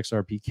SEC versus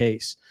XRP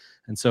case.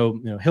 And so,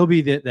 he'll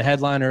be the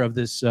headliner of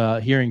this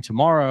hearing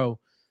tomorrow.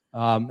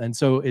 And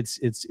so it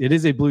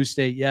is a blue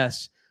state,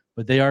 yes,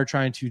 but they are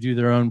trying to do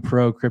their own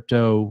pro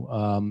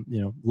crypto,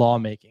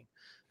 lawmaking.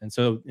 And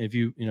so if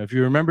you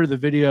remember the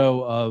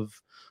video of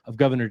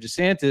Governor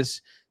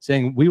DeSantis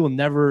saying we will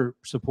never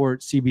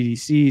support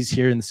CBDCs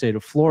here in the state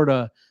of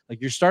Florida, like,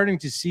 you're starting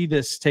to see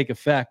this take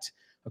effect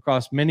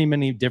across many,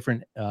 many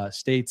different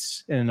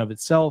states in and of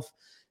itself.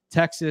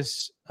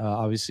 Texas,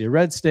 obviously a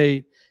red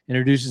state,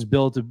 introduces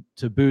bill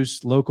to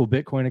boost local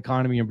Bitcoin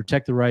economy and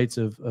protect the rights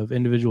of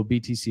individual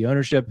BTC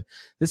ownership.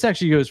 This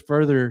actually goes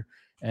further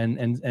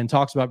and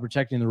talks about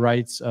protecting the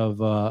rights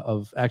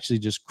of actually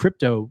just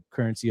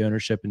cryptocurrency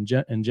ownership in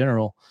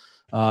general.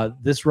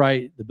 This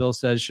right, the bill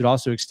says, should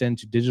also extend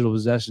to digital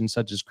possessions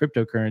such as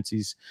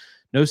cryptocurrencies.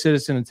 No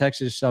citizen in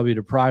Texas shall be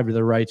deprived of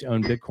the right to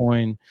own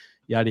Bitcoin,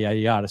 yada, yada,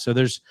 yada. So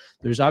there's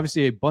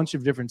obviously a bunch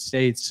of different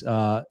states,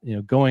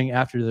 going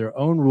after their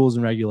own rules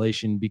and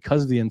regulation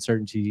because of the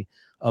uncertainty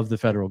of the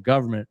federal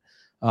government.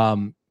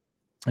 And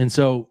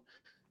so,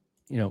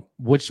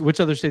 which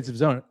other states have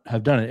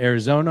done it?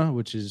 Arizona,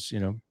 which is,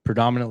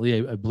 predominantly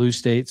a blue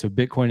state, so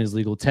Bitcoin is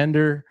legal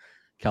tender.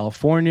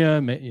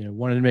 California,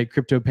 wanted to make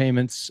crypto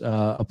payments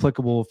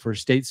applicable for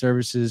state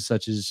services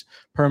such as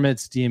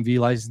permits, DMV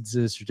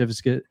licenses,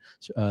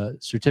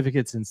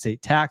 certificates, and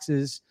state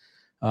taxes.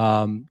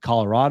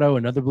 Colorado,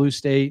 another blue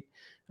state,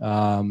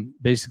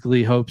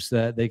 basically hopes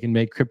that they can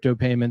make crypto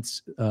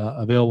payments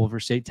available for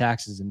state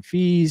taxes and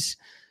fees.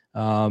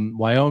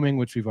 Wyoming,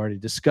 which we've already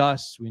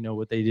discussed, we know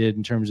what they did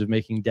in terms of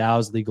making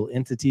DAOs legal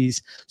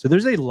entities. So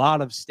there's a lot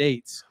of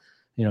states,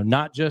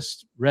 not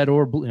just red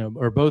or blue,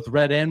 or both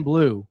red and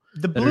blue.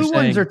 The blue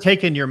ones are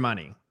taking your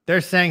money. They're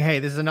saying, hey,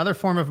 this is another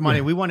form of money.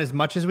 Yeah. We want as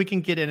much as we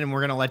can get in, and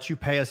we're going to let you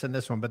pay us in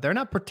this one. But they're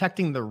not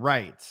protecting the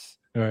rights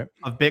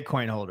of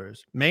Bitcoin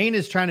holders. Maine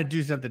is trying to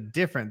do something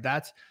different.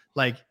 That's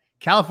like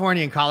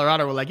California and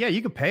Colorado were like, yeah,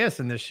 you can pay us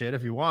in this shit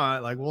if you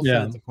want. Like, we'll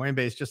send it to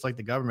Coinbase just like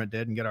the government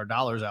did and get our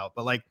dollars out.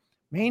 But like,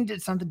 Maine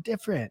did something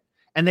different,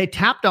 and they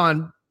tapped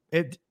on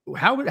it.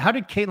 How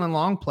did Caitlin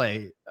Long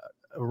play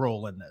a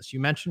role in this? You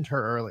mentioned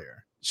her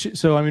earlier. She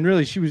was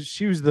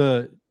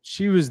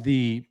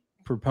the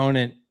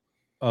proponent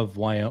of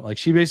Wyoming. Like,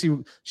 she was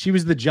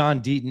the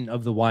John Deaton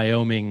of the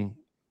Wyoming,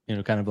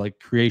 kind of like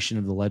creation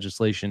of the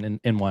legislation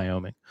in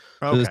Wyoming.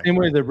 Okay. So the same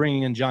way they're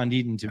bringing in John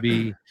Deaton to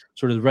be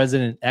sort of the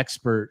resident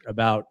expert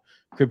about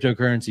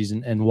cryptocurrencies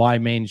and why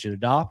Maine should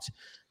adopt,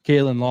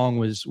 Caitlin Long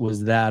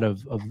was that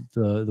of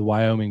the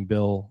Wyoming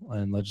bill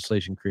and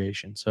legislation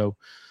creation. So,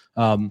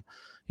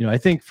 I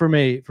think from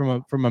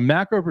a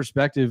macro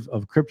perspective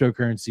of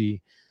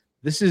cryptocurrency,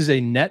 this is a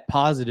net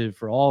positive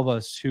for all of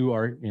us who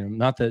are,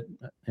 not that,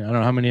 I don't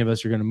know how many of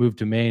us are going to move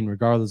to Maine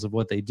regardless of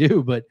what they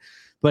do, but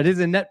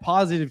it's a net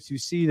positive to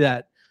see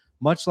that,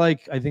 much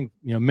like I think,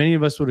 many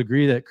of us would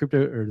agree that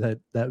crypto, or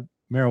that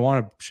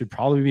marijuana should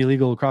probably be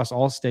legal across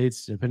all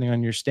states, depending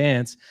on your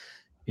stance.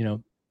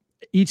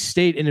 Each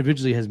state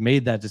individually has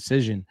made that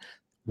decision.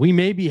 We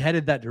may be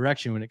headed that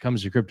direction when it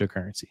comes to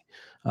cryptocurrency.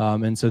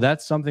 And so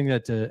that's something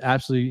that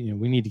absolutely,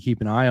 we need to keep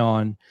an eye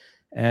on.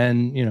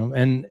 And,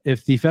 and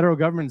if the federal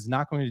government is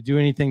not going to do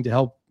anything to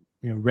help,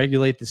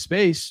 regulate the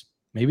space,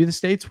 maybe the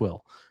states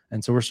will.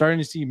 And so we're starting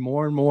to see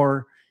more and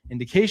more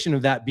indication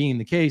of that being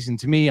the case. And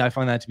to me, I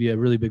find that to be a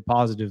really big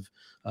positive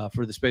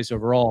for the space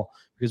overall,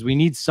 because we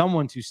need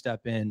someone to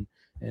step in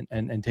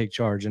and take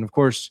charge. And of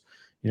course,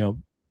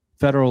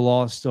 federal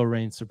law still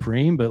reigns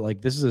supreme, but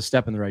like, this is a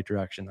step in the right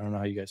direction. I don't know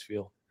how you guys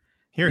feel.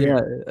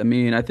 Here. I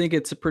mean, I think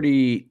it's a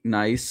pretty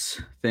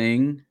nice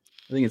thing.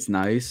 I think it's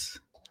nice.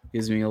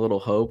 Gives me a little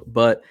hope,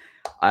 but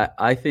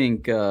I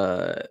think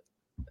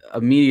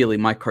immediately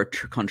my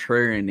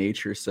contrarian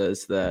nature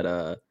says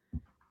that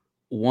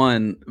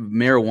one,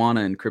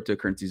 marijuana and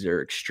cryptocurrencies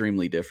are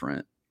extremely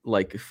different.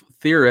 Like,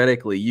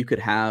 theoretically, you could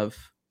have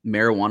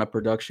marijuana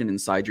production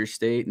inside your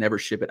state, never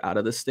ship it out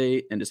of the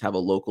state, and just have a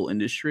local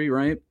industry,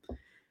 right?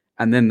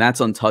 And then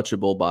that's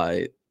untouchable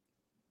by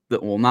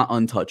not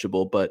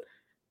untouchable, but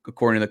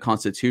according to the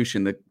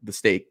Constitution,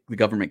 the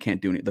government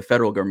can't do anything. The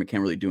federal government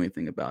can't really do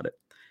anything about it.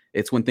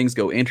 It's when things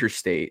go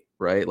interstate,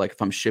 right? Like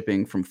if I'm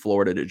shipping from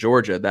Florida to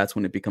Georgia, that's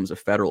when it becomes a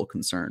federal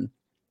concern,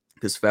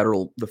 because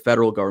the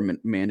federal government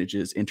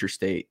manages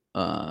interstate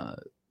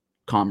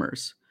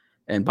commerce.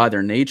 And by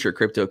their nature,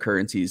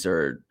 cryptocurrencies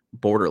are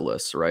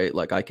borderless, right?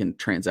 Like, I can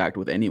transact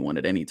with anyone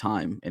at any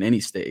time in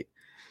any state.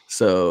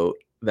 So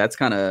that's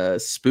kind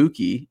of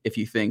spooky if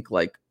you think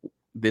like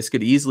this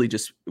could easily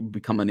just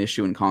become an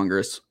issue in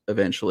Congress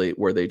eventually,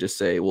 where they just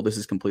say, well, this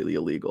is completely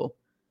illegal.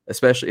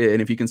 Especially,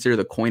 and if you consider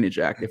the Coinage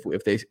Act,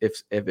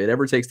 if it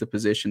ever takes the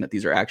position that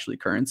these are actually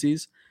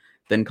currencies,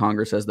 then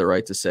Congress has the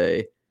right to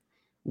say,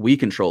 we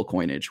control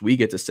coinage. We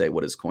get to say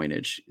what is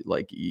coinage.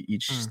 Like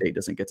each state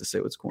doesn't get to say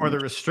what's coinage. Or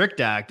the Restrict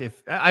Act.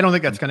 If I don't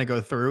think that's going to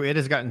go through, it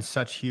has gotten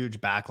such huge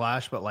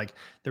backlash. But like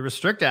the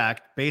Restrict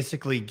Act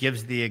basically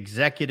gives the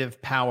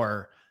executive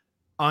power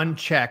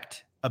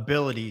unchecked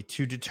ability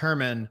to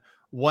determine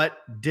what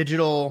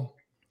digital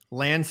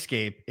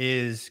landscape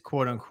is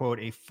quote unquote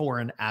a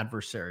foreign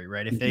adversary,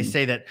 right? If they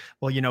say that,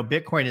 well,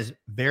 Bitcoin is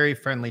very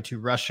friendly to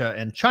Russia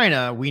and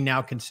China, we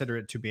now consider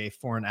it to be a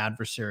foreign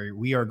adversary.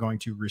 We are going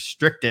to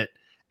restrict it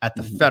at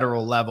the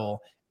federal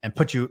level and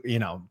put you,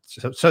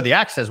 so the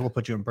act says we'll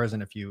put you in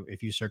prison if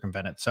you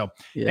circumvent it. So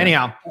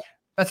anyhow,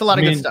 that's a lot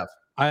of good stuff.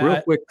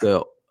 Real quick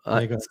though,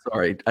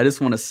 sorry, I just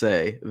want to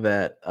say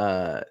that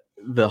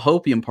the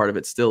hopium part of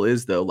it still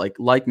is though, like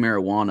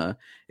marijuana,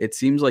 it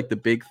seems like the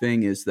big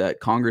thing is that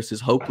Congress is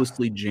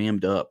hopelessly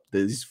jammed up.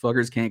 These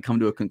fuckers can't come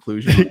to a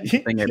conclusion on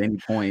anything at any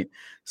point.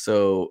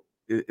 So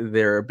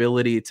their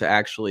ability to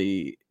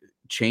actually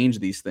change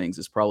these things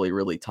is probably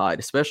really tied,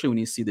 especially when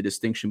you see the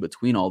distinction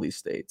between all these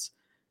states.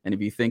 And if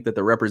you think that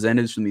the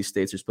representatives from these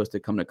states are supposed to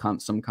come to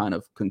some kind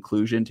of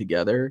conclusion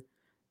together,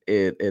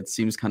 it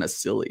seems kind of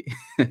silly.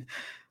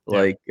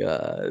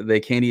 They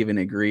can't even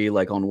agree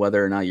on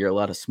whether or not you're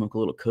allowed to smoke a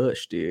little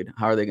kush, dude.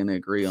 How are they going to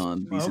agree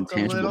on these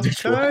intangible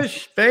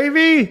kush,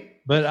 baby?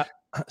 But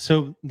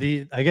so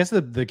I guess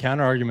the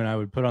counter argument I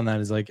would put on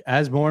that is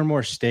as more and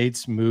more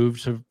states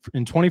moved to,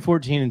 in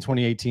 2014 and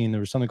 2018,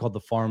 there was something called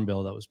the Farm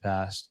Bill that was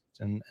passed,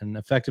 and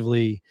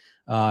effectively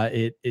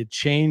it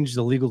changed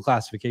the legal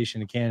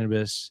classification of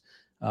cannabis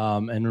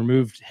and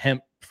removed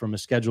hemp from a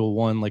Schedule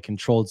 1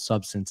 Controlled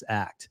Substance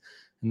Act.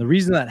 And the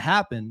reason that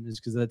happened is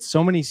because that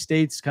so many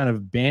states kind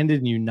of banded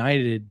and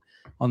united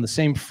on the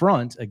same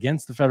front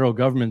against the federal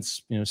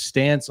government's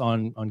stance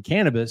on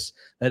cannabis,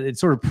 that it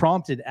sort of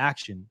prompted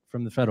action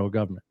from the federal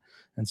government.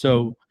 And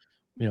so,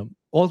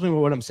 ultimately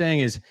what I'm saying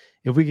is,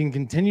 if we can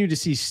continue to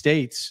see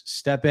states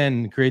step in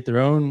and create their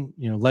own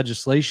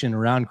legislation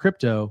around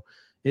crypto,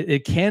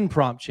 it can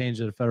prompt change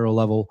at a federal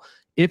level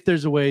if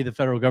there's a way the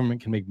federal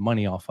government can make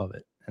money off of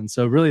it. And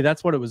so really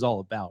that's what it was all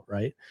about,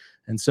 right?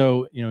 And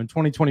so, in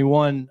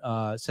 2021,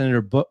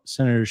 Senator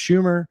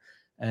Schumer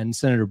and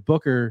Senator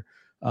Booker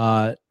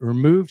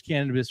removed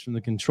cannabis from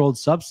the Controlled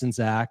Substance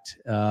Act,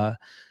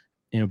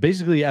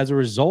 basically as a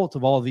result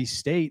of all of these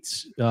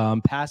states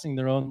passing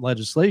their own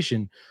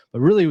legislation.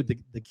 But really,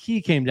 the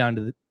key came down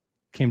to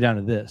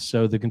this.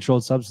 So the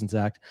Controlled Substance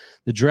Act,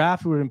 the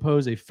draft would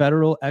impose a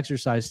federal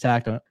excise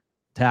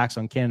tax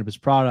on cannabis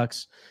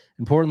products.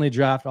 Importantly,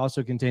 draft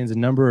also contains a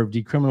number of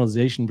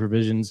decriminalization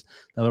provisions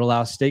that would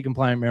allow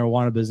state-compliant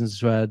marijuana businesses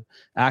to have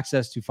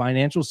access to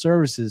financial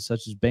services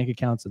such as bank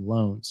accounts and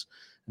loans.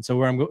 And so,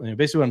 where I'm going,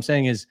 basically, what I'm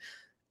saying is,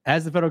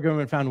 as the federal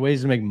government found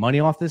ways to make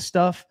money off this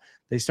stuff,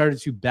 they started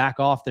to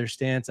back off their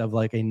stance of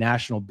a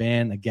national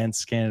ban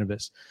against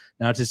cannabis.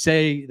 Now, to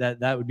say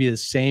that would be the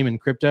same in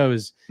crypto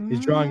is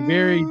drawing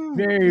very,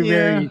 very,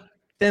 very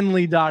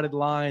thinly dotted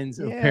lines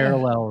of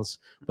parallels,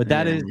 but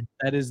that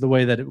is the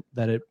way that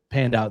it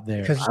panned out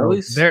there.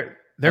 Because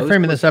they're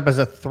framing this up as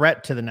a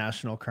threat to the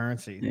national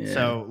currency. Yeah.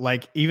 So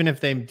even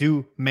if they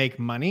do make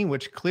money,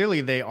 which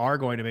clearly they are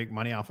going to make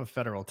money off of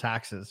federal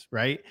taxes,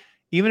 right?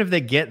 Even if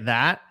they get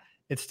that,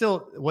 it's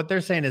still, what they're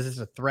saying is it's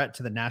a threat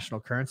to the national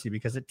currency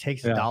because it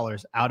takes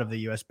dollars out of the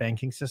U.S.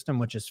 banking system,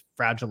 which is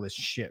fragile as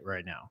shit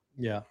right now.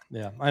 Yeah.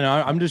 I know.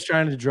 I'm just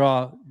trying to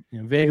draw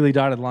vaguely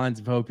dotted lines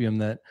of hopium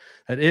that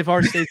if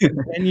our states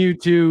continue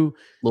to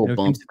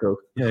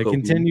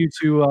continue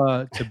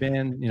to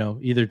ban,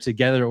 either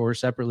together or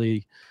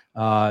separately,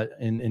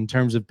 in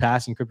terms of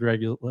passing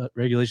crypto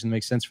regulation that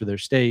makes sense for their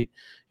state,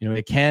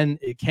 it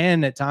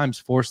can at times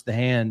force the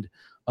hand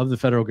of the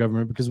federal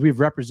government, because we have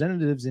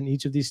representatives in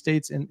each of these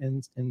states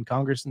in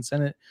Congress and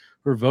Senate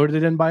who are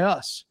voted in by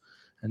us.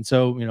 And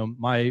so,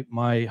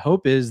 my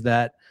hope is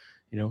that,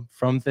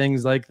 from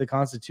things like the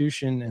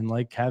Constitution and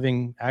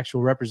having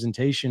actual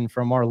representation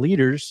from our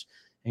leaders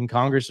in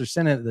Congress or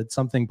Senate, that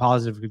something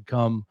positive could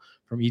come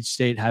from each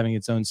state having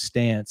its own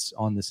stance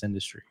on this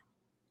industry.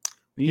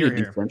 We need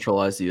to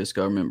decentralize the U.S.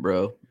 government,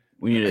 bro.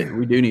 We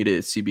do need a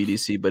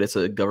CBDC, but it's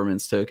a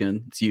governance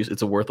token.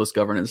 It's a worthless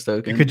governance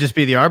token. It could just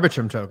be the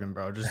Arbitrum token,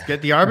 bro. Just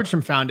get the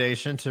Arbitrum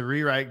Foundation to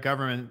rewrite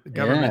government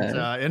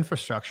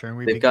infrastructure, and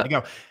we'd be good to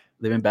go.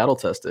 They've been battle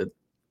tested.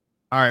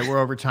 All right, we're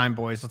over time,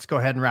 boys. Let's go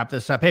ahead and wrap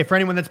this up. Hey, for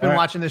anyone that's been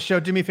watching this show,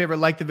 do me a favor,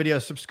 like the video,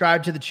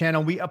 subscribe to the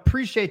channel. We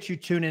appreciate you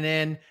tuning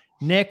in.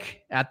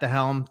 Nick at the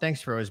helm,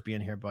 thanks for always being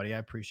here, buddy. I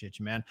appreciate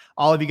you, man.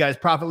 All of you guys,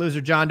 Profit Loser,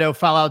 John Doe,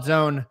 Fallout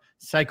Zone,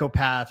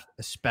 Psychopath,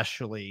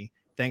 especially.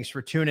 Thanks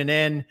for tuning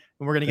in, and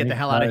we're gonna get the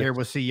hell out of here.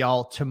 We'll see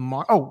y'all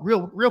tomorrow. Oh,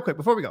 real quick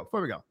before we go,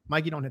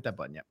 Mike, you don't hit that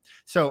button yet.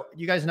 So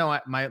you guys know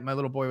my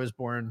little boy was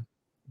born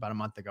about a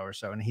month ago or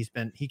so, and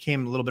he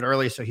came a little bit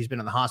early, so he's been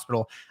in the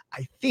hospital.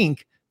 I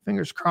think,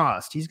 fingers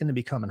crossed, he's going to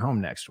be coming home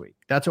next week.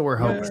 That's what we're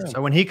hoping.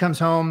 So when he comes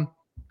home,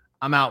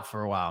 I'm out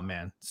for a while,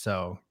 man.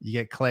 So you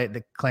get Clay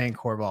and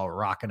Corball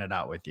rocking it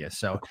out with you.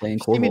 So Clay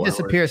and see me Corball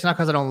disappear. It's not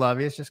because I don't love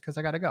you. It's just because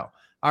I got to go.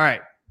 All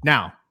right.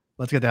 Now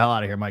let's get the hell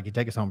out of here, Mikey.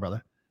 Take us home,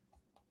 brother.